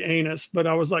inside the anus. But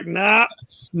I was like, nah,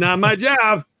 not my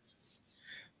job.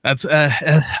 That's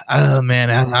man,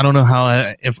 I don't know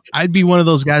how if I'd be one of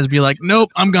those guys, be like,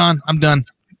 nope, I'm gone, I'm done.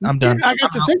 I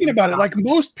got to thinking about it. Like,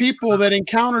 most people that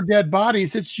encounter dead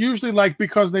bodies, it's usually like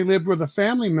because they lived with a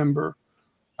family member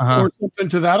or something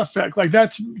to that effect. Like,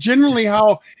 that's generally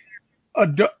how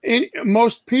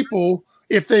most people,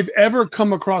 if they've ever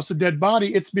come across a dead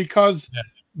body, it's because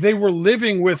they were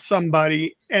living with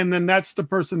somebody and then that's the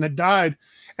person that died.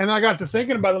 And I got to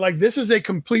thinking about it, like, this is a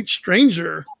complete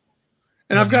stranger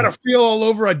and I've got to feel all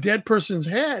over a dead person's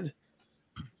head.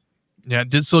 Yeah.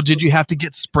 Did you have to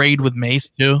get sprayed with mace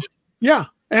too? Yeah.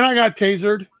 And I got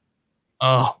tasered.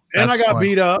 Oh, and I got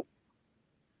beat up.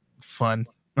 Fun.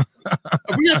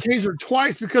 We got tasered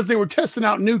twice because they were testing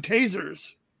out new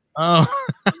tasers. Oh.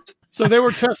 So they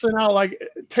were testing out, like,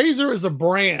 Taser is a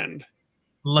brand.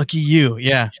 Lucky you.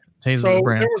 Yeah. Taser's a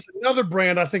brand. There was another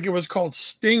brand, I think it was called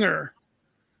Stinger.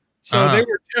 So they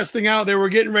were testing out, they were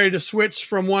getting ready to switch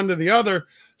from one to the other.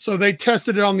 So they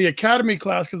tested it on the academy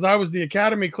class because I was the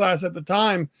academy class at the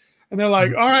time. And they're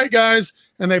like, all right, guys.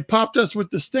 And they popped us with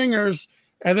the Stingers.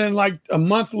 And then like a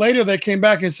month later, they came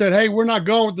back and said, hey, we're not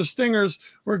going with the Stingers.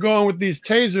 We're going with these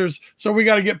tasers. So we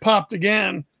got to get popped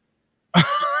again.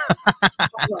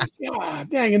 Like, God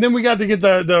dang. And then we got to get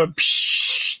the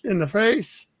psh in the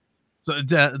face. So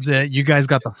you guys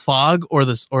got the fog or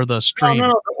the stream? No,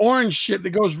 the orange shit that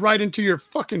goes right into your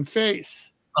fucking face.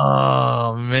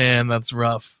 Oh man, that's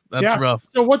rough. That's rough.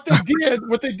 So what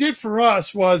they did for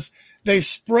us was they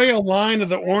spray a line of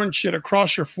the orange shit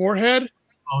across your forehead.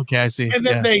 Okay, I see. And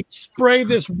then they spray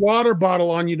this water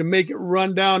bottle on you to make it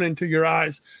run down into your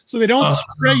eyes. So they don't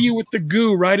spray you with the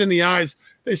goo right in the eyes.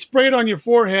 They spray it on your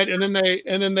forehead, and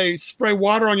then they spray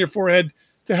water on your forehead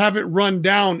to have it run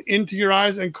down into your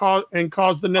eyes and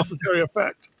cause the necessary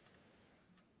effect.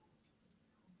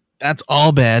 That's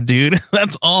all bad, dude.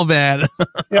 That's all bad.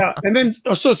 Yeah, and then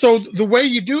so the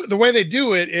way they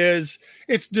do it is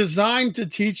it's designed to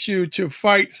teach you to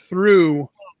fight through.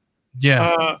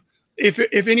 Yeah. If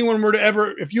you were to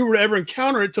ever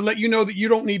encounter it, to let you know that you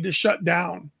don't need to shut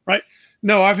down, right?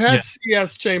 No, I've had Yeah.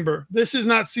 CS chamber. This is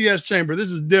not CS chamber.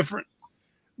 This is different.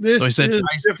 This So is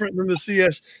different than the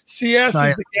CS. CS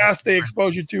is the gas they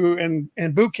expose you to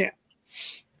in boot camp.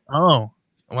 Oh,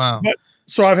 wow. But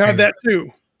so I've had that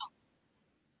too.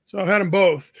 So I've had them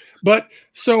both. But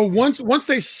so once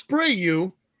they spray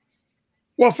you,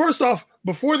 well, first off,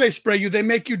 before they spray you, they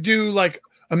make you do like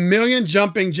 1 million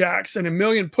jumping jacks and 1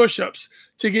 million push-ups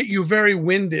to get you very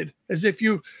winded, as if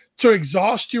to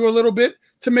exhaust you a little bit,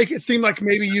 to make it seem like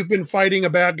maybe you've been fighting a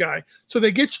bad guy. So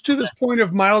they get you to this point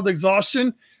of mild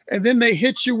exhaustion, and then they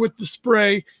hit you with the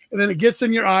spray, and then it gets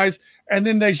in your eyes, and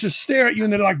then they just stare at you,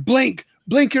 and they're like, blink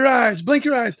your eyes, blink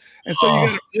your eyes. And so you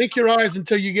got to blink your eyes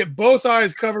until you get both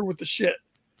eyes covered with the shit.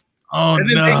 Oh, and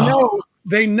then no.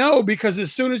 they know because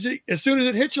as soon as it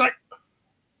hits you, like,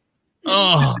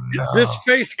 oh, no. This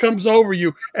face comes over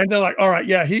you, and they're like, all right,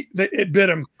 yeah, it bit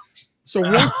him. So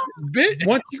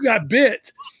once you got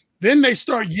bit, then they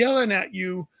start yelling at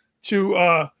you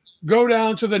to go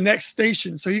down to the next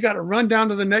station. So you got to run down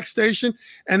to the next station,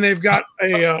 and they've got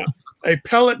a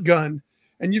pellet gun,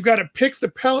 and you've got to pick the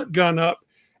pellet gun up,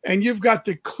 and you've got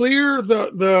to clear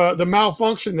the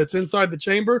malfunction that's inside the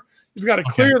chamber. You've got to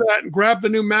clear that and grab the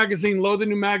new magazine, load the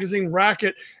new magazine, rack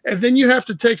it, and then you have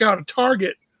to take out a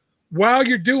target while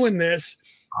you're doing this.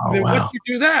 Oh, then wow. once you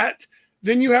do that,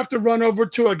 then you have to run over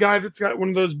to a guy that's got one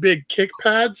of those big kick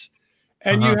pads,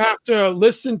 and you have to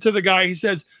listen to the guy. He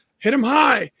says, hit him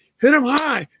high, hit him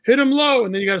high, hit him low.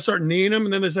 And then you got to start kneeing him.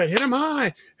 And then they say, hit him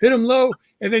high, hit him low.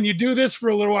 And then you do this for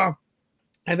a little while.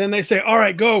 And then they say, all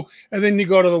right, go. And then you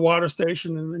go to the water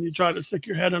station, and then you try to stick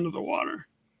your head under the water.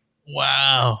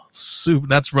 Wow. Soup.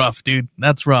 That's rough, dude.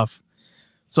 That's rough.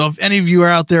 So if any of you are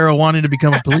out there wanting to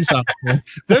become a police officer,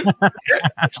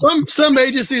 some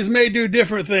agencies may do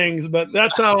different things, but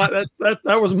that's how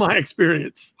that was my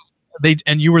experience.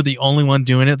 And you were the only one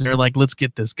doing it. They're like, let's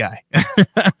get this guy.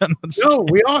 No,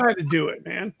 we all had to do it,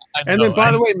 man. And then,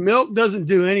 by the way, milk doesn't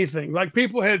do anything. Like,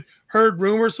 people had heard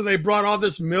rumors, so they brought all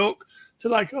this milk to,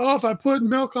 like, oh, if I put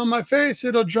milk on my face,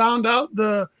 it'll drown out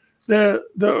the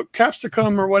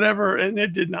capsicum or whatever, and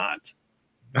it did not.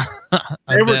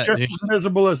 They were just as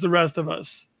miserable as the rest of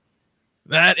us.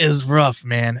 That is rough,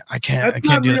 man. I can't. That's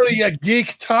not really a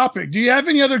geek topic. Do you have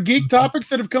any other geek topics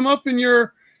that have come up in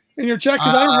your chat?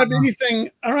 Because I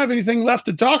don't have anything left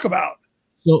to talk about.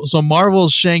 So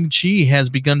Marvel's Shang-Chi has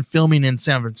begun filming in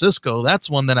San Francisco. That's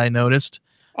one that I noticed.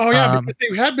 Oh yeah, because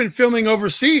they had been filming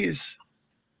overseas.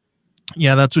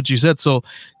 Yeah, that's what you said. So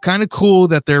kind of cool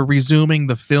that they're resuming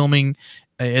the filming.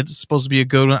 It's supposed to be a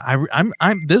good one.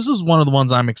 This is one of the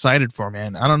ones I'm excited for,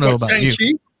 man. I don't know about Shang-Chi?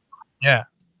 You. Yeah,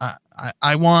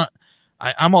 I'm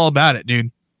all about it,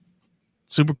 dude.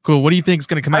 Super cool. What do you think is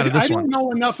going to come out of this one? I don't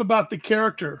know enough about the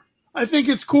character. I think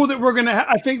it's cool that we're gonna.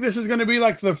 I think this is going to be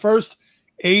like the first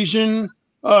Asian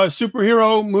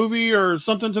superhero movie or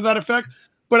something to that effect.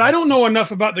 But I don't know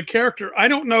enough about the character. I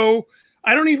don't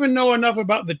even know enough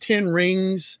about the 10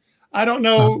 rings. I don't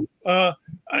know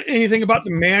anything about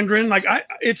the Mandarin. Like,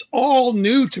 it's all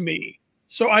new to me.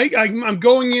 So I'm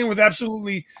going in with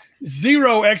absolutely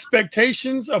zero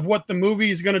expectations of what the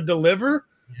movie is going to deliver.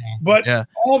 But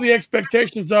all the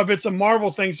expectations of it's a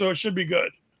Marvel thing, so it should be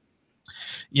good.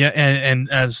 Yeah, and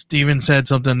as Steven said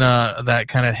something that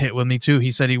kind of hit with me too.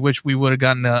 He said he wished we would have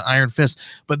gotten Iron Fist.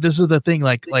 But this is the thing,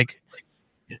 like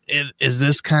is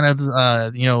this kind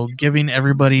of giving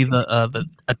everybody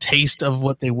a taste of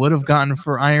what they would have gotten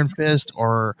for Iron Fist,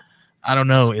 or I don't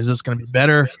know, is this going to be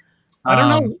better? I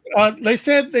don't know. They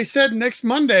said next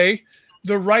Monday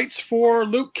the rights for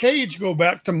Luke Cage go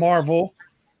back to Marvel,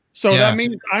 so that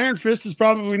means Iron Fist is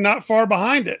probably not far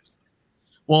behind it.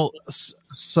 Well,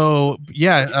 so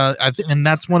yeah, and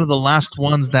that's one of the last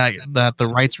ones that the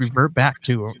rights revert back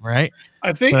to, right?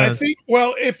 I think.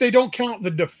 Well, if they don't count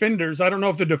the Defenders, I don't know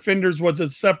if the Defenders was a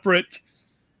separate.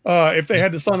 If they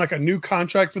had to sign like a new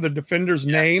contract for the Defenders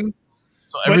name,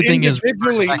 so everything is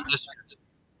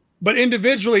but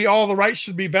individually, all the rights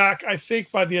should be back. I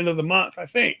think by the end of the month. I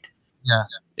think.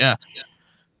 Yeah.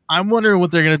 I'm wondering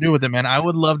what they're gonna do with it, man. I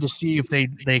would love to see if they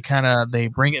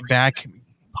bring it back,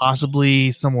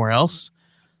 possibly somewhere else.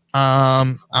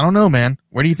 I don't know, man.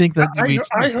 Where do you think that?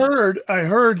 I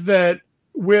heard that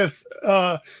with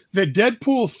the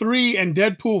Deadpool 3 and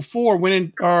Deadpool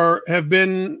 4 have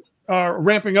been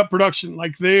ramping up production.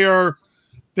 Like they're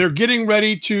getting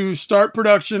ready to start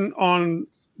production on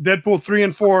Deadpool 3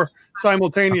 and 4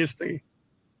 simultaneously.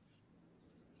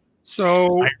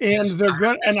 So,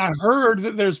 and I heard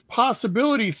that there's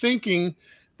possibility thinking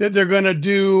that they're going to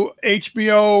do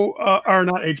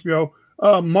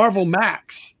Marvel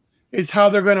Max is how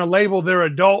they're going to label their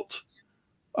adult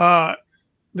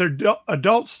their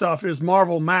adult stuff is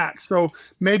Marvel Max. So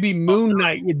maybe Moon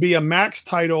Knight would be a Max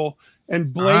title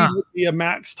and Blade would be a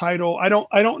Max title. I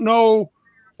don't know,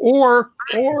 or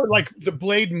like the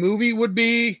Blade movie would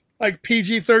be like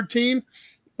PG-13,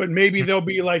 but maybe they'll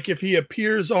be like, if he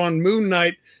appears on Moon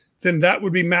Knight, then that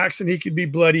would be Max and he could be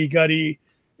bloody, gutty,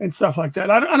 and stuff like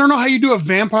that. I don't know how you do a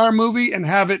vampire movie and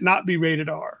have it not be rated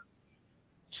R.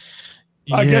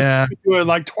 I guess you could do it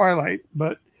like Twilight,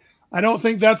 but I don't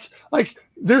think that's like,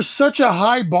 there's such a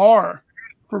high bar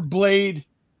for Blade.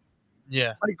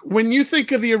 Yeah. Like when you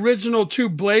think of the original 2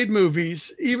 Blade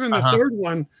movies, even the third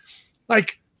one,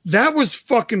 like that was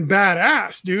fucking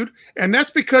badass, dude. And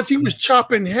that's because he was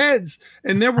chopping heads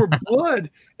and there were blood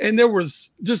and there was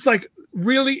just like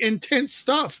really intense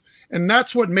stuff. And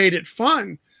that's what made it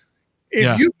fun.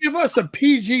 If you give us a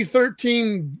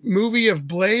PG-13 movie of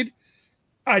Blade,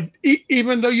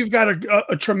 even though you've got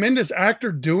a tremendous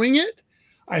actor doing it,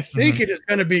 I think it is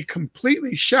going to be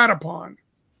completely shat upon.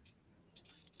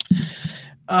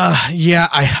 Yeah,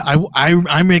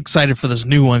 I'm excited for this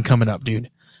new one coming up, dude.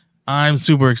 I'm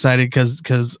super excited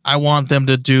because I want them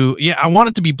to do. Yeah, I want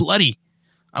it to be bloody.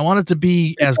 I want it to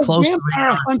be as close to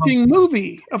vampire hunting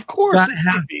movie. Of course,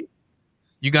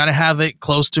 you got to have it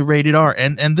close to rated R.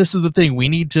 And this is the thing. We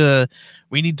need to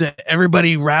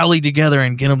everybody rally together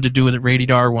and get them to do the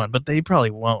rated R one, but they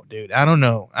probably won't, dude. I don't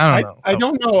know. I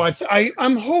don't know.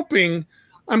 I'm hoping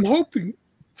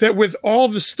that with all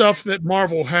the stuff that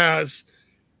Marvel has,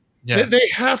 that they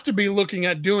have to be looking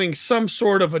at doing some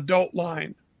sort of adult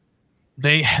line.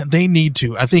 They need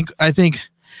to. I think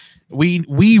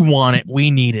we want it. We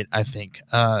need it. I think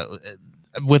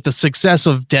with the success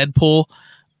of Deadpool,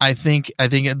 I think,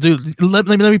 dude. Let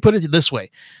me put it this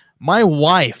way: my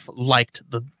wife liked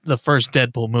the first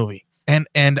Deadpool movie,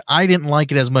 and I didn't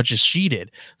like it as much as she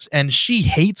did, and she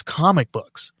hates comic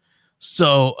books,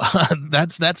 so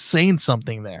that's saying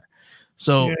something there.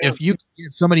 So if you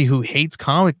get somebody who hates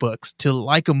comic books to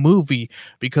like a movie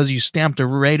because you stamped a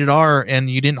rated R and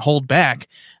you didn't hold back,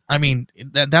 I mean,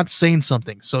 that's saying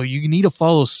something. So you need to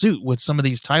follow suit with some of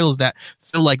these titles that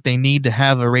feel like they need to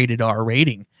have a rated R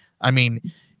rating. I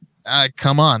mean,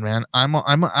 come on, man.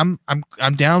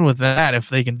 I'm down with that if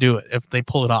they can do it, if they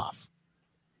pull it off.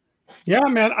 Yeah,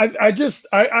 man.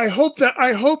 I hope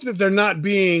that they're not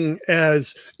being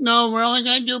as, no, we're only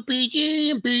gonna do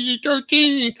PG and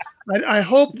PG-13. I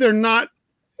hope they're not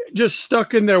just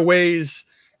stuck in their ways,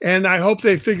 and I hope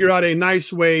they figure out a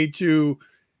nice way to.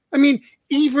 I mean,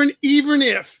 even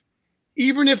if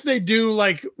they do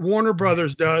like Warner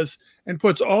Brothers does and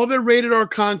puts all their rated R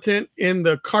content in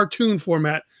the cartoon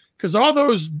format, because all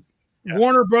those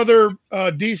Warner Brother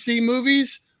DC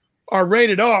movies are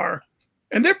rated R.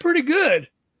 And they're pretty good,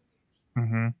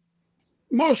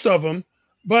 most of them.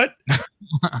 But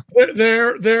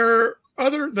their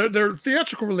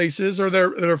theatrical releases or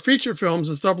their feature films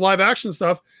and stuff, live action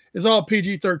stuff, is all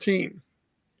PG-13.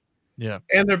 Yeah,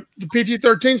 and the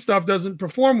PG-13 stuff doesn't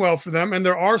perform well for them, and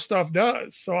their R stuff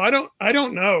does. So I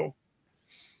don't know.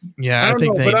 Yeah, I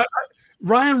think know,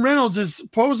 Ryan Reynolds has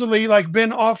supposedly like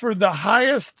been offered the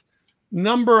highest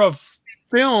number of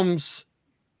films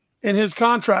in his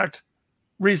contract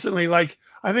recently. Like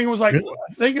I think it was like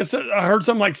I heard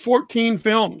something like 14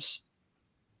 films.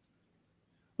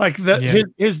 Like that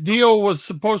his deal was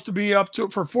supposed to be up to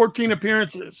for 14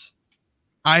 appearances.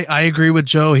 I agree with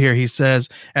Joe here. He says,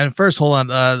 and first,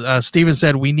 hold on. Steven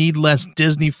said we need less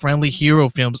Disney-friendly hero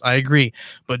films. I agree,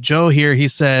 but Joe here, he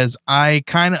says I'm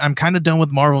kind of done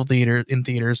with Marvel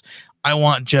theaters. I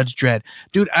want Judge Dredd,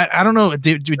 dude. I don't know.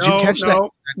 Did you catch that?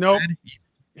 No,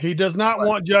 he does not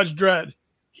want Judge Dredd.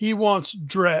 He wants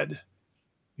Dredd.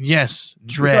 Yes,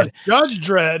 Dredd. Because Judge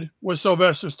Dredd was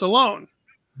Sylvester Stallone.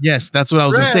 Yes, that's what I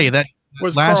was going to say. That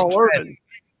was Carl Urban.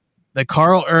 The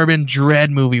Carl Urban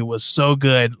Dredd movie was so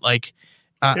good. Like,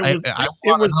 it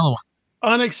was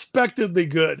unexpectedly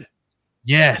good.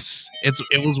 Yes,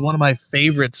 it was one of my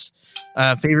favorite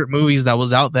movies that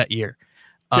was out that year.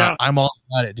 I'm all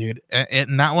about it, dude.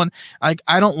 And that one,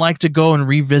 I don't like to go and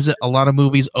revisit a lot of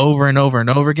movies over and over and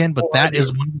over again, but that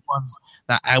is one of the ones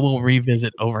that I will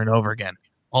revisit over and over again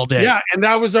all day. Yeah, and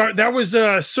that was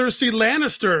Cersei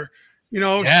Lannister. You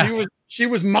know, she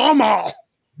was Mama.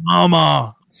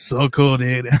 Mama. So cool,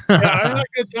 dude. Yeah, I had a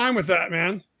good time with that,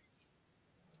 man.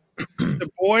 The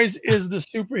Boys is the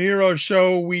superhero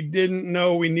show we didn't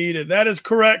know we needed. That is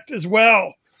correct as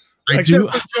well.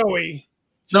 Except for Joey.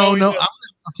 No.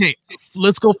 Okay,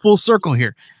 let's go full circle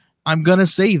here. I'm going to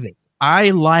say this. I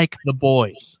like The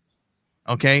Boys.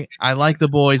 Okay? I like The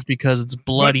Boys because it's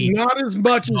bloody. But not as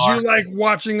much as you like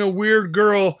watching a weird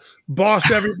girl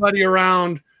boss everybody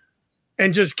around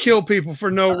and just kill people for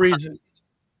no reason.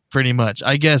 Pretty much.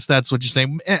 I guess that's what you're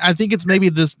saying. I think it's maybe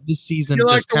this season. You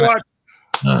like just to kinda,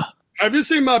 watch? Have you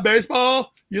seen my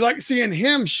baseball? You like seeing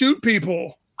him shoot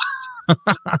people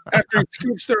after he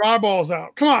scoops their eyeballs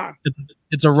out. Come on.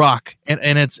 It's a rock,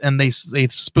 and they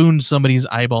spooned somebody's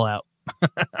eyeball out.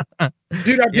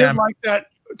 Dude, I did like that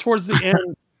towards the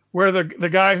end where the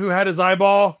guy who had his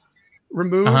eyeball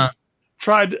removed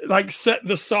tried to like set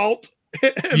the salt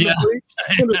and the bleach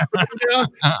and the spoon down.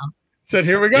 Said,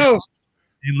 "Here we go.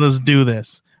 Let's do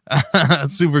this."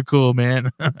 Super cool,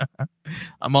 man.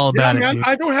 I'm all about it, dude.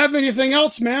 I don't have anything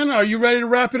else, man. Are you ready to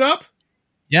wrap it up?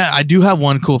 Yeah, I do have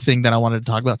one cool thing that I wanted to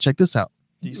talk about. Check this out.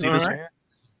 Do you see this right here?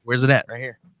 Where's it at? Right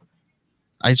here.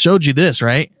 I showed you this,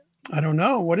 right? I don't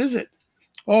know. What is it?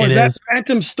 Oh, is that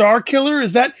Phantom Star Killer?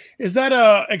 Is that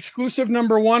a exclusive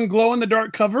 #1 glow in the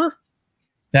dark cover?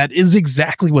 That is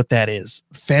exactly what that is.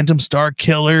 Phantom Star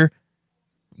Killer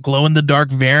glow in the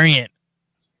dark variant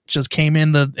just came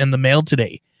in the mail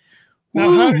today. Now,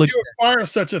 how did you acquire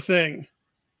such a thing?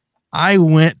 I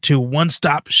went to One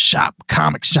Stop Shop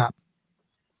Comic Shop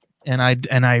and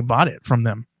I bought it from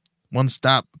them.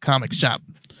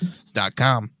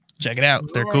 OneStopComicShop.com. Check it out.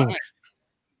 They're cool. Right.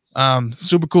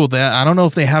 Super cool. I don't know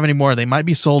if they have any more. They might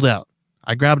be sold out.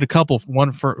 I grabbed a couple,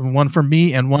 one for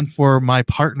me and one for my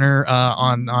partner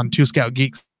on Two Scout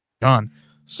Geeks on.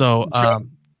 So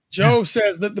Joe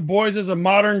says that The Boys is a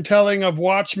modern telling of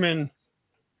Watchmen.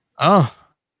 I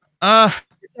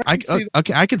can see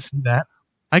that.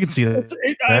 I can see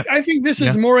that. I think this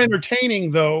is more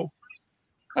entertaining, though.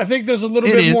 I think there's a little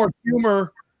bit more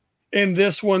humor in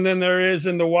this one than there is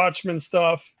in the Watchmen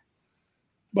stuff.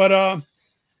 But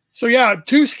so yeah,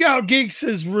 Two Scout Geeks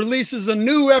releases a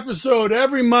new episode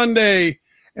every Monday,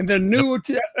 and the new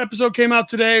episode came out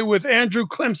today with Andrew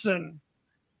Clemson.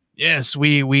 Yes,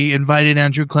 we invited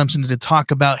Andrew Clemson to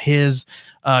talk about his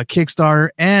Kickstarter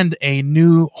and a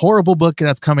new horrible book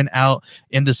that's coming out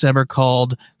in December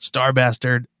called Star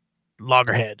Bastard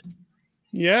Loggerhead.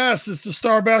 Yes, it's the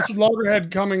Star Bastard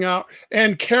Loggerhead coming out,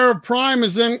 and Kara Prime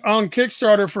is on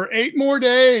Kickstarter for 8 more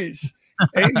days.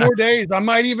 8 more days. I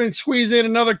might even squeeze in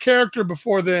another character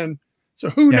before then. So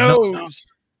who knows? No.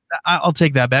 I'll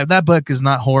take that back. That book is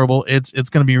not horrible. It's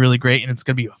going to be really great, and it's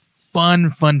going to be a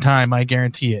fun time. I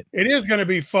guarantee it. It is going to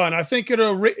be fun. I think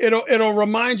it'll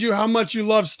remind you how much you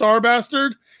love Star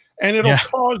Bastard, and it'll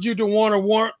cause you to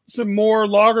want some more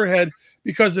Loggerhead,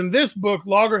 because in this book,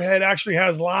 Loggerhead actually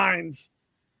has lines.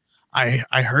 I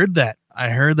heard that.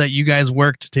 I heard that you guys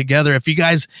worked together. If you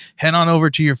guys head on over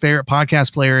to your favorite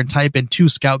podcast player and type in Two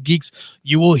Scout Geeks,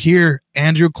 you will hear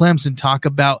Andrew Clemson talk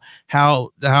about how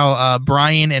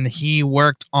Brian and he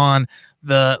worked on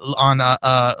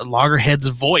Loggerhead's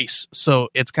voice. So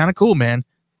it's kind of cool, man.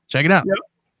 Check it out. Yep.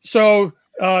 So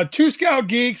Two Scout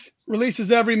Geeks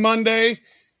releases every Monday,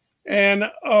 and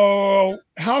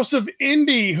House of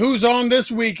Indie. Who's on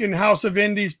this week in House of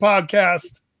Indie's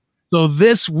podcast? So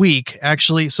this week,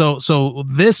 actually, so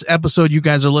this episode you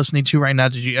guys are listening to right now,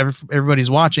 everybody's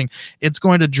watching, it's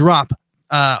going to drop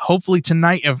hopefully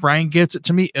tonight. If Brian gets it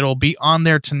to me, it'll be on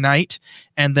there tonight,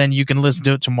 and then you can listen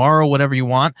to it tomorrow, whatever you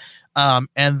want.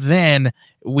 And then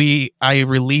I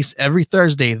release every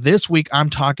Thursday. This week I'm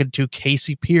talking to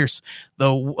Casey Pierce,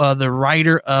 the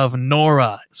writer of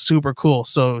Nora. Super cool.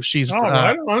 So she's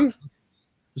right on.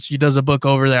 She does a book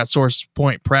over at Source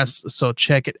Point Press, so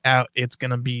check it out. It's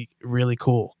going to be really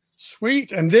cool.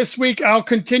 Sweet. And this week, I'll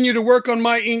continue to work on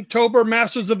my Inktober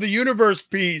Masters of the Universe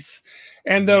piece,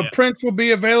 and the prints will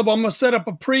be available. I'm going to set up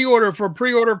a pre-order for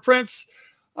pre-order prints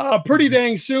pretty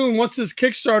dang soon once this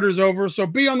Kickstarter is over, so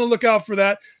be on the lookout for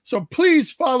that. So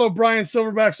please follow Brian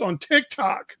Silverbacks on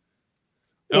TikTok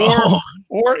or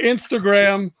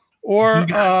Instagram or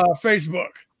Facebook.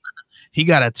 He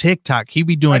got a TikTok. He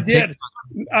be doing TikTok.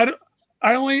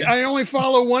 I only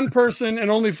follow one person,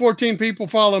 and only 14 people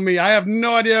follow me. I have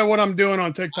no idea what I'm doing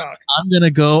on TikTok. I'm going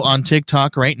to go on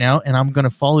TikTok right now, and I'm going to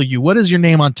follow you. What is your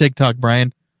name on TikTok,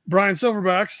 Brian? Brian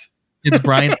Silverbacks. It's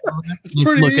Brian. It's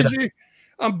pretty easy.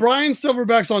 I'm Brian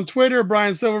Silverbacks on Twitter,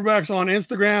 Brian Silverbacks on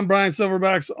Instagram, Brian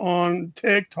Silverbacks on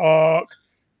TikTok,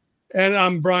 and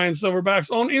I'm Brian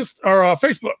Silverbacks on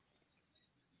Facebook.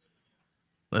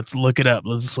 Let's look it up.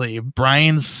 Let's see.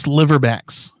 Brian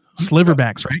Sliverbacks,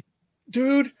 right?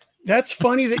 Dude, that's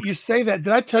funny that you say that.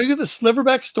 Did I tell you the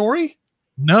Sliverback story?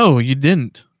 No, you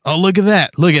didn't. Oh, look at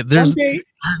that. Look at there's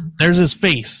his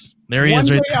face. There he is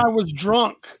right there. I was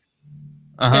drunk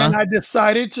and I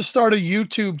decided to start a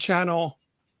YouTube channel,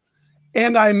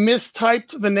 and I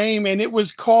mistyped the name, and it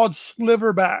was called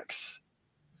Sliverbacks.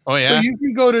 Oh, yeah. So you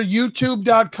can go to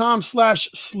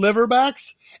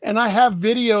youtube.com/Sliverbacks, and I have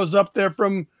videos up there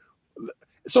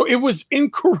so it was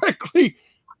incorrectly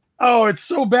Oh, it's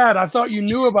so bad. I thought you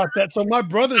knew about that. So my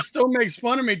brother still makes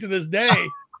fun of me to this day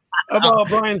about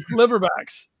Brian's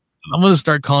liverbacks. I'm gonna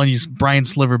start calling you Brian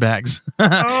Sliverbags.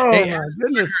 Oh Hey, my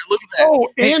goodness! look at that. Oh,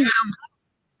 Hey, and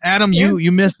Adam,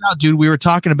 you missed out, dude. We were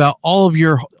talking about all of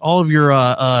your writings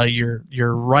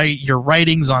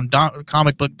on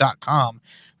comicbook.com.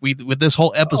 With this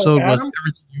whole episode was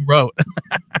everything you wrote.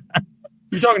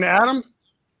 You talking to Adam?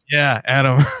 Yeah,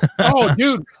 Adam. Oh,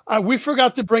 dude, we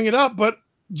forgot to bring it up, but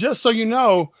just so you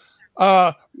know,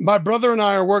 my brother and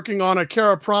I are working on a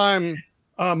Kara Prime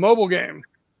mobile game.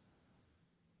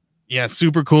 Yeah,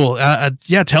 super cool.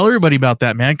 Yeah, tell everybody about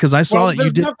that, man, because I saw that you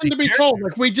did. There's nothing to be told.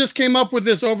 Like, we just came up with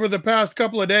this over the past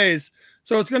couple of days,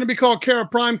 so it's going to be called Kara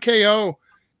Prime KO,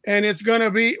 and it's going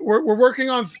to be. We're working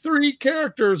on 3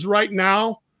 characters right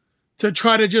now to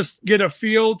try to just get a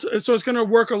feel. So it's going to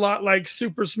work a lot like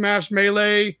Super Smash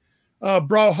Melee,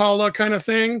 Brawlhalla kind of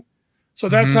thing. So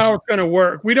that's how it's going to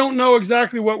work. We don't know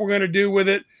exactly what we're going to do with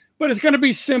it, but it's going to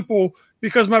be simple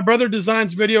because my brother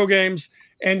designs video games,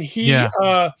 and he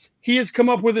has come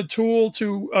up with a tool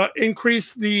to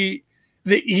increase the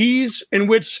ease in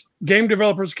which game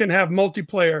developers can have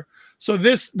multiplayer. So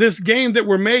this game that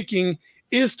we're making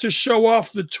is to show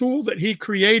off the tool that he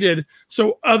created,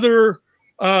 so other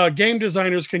game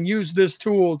designers can use this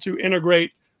tool to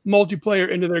integrate multiplayer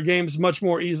into their games much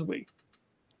more easily.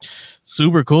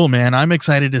 Super cool, man. I'm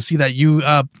excited to see that. You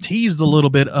teased a little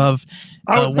bit of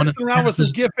I was messing around with some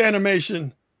GIF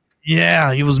animation.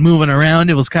 Yeah, he was moving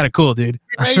around. It was kind of cool, dude.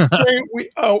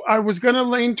 I was going to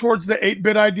lean towards the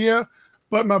 8-bit idea,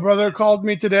 but my brother called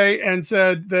me today and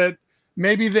said that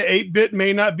maybe the 8-bit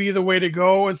may not be the way to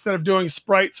go. Instead of doing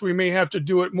sprites, we may have to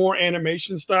do it more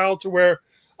animation style, to where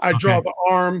I draw the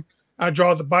arm, I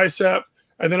draw the bicep,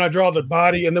 and then I draw the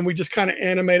body, and then we just kind of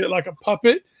animate it like a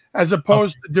puppet, as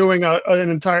opposed to doing an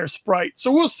entire sprite.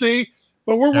 So we'll see,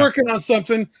 but we're working on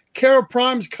something. Kara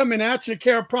Prime's coming at you,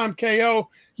 Kara Prime KO.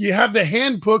 You have the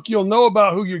handbook, you'll know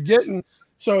about who you're getting.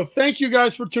 So thank you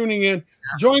guys for tuning in.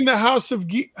 Join the House of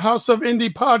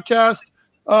Indie podcast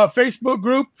Facebook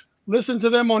group. Listen to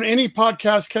them on any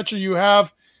podcast catcher you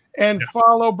have, and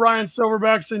follow Brian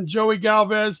Silverbacks and Joey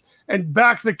Galvez, and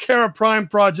back the Kara Prime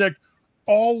project,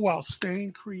 all while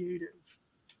staying creative.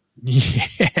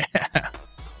 Yeah.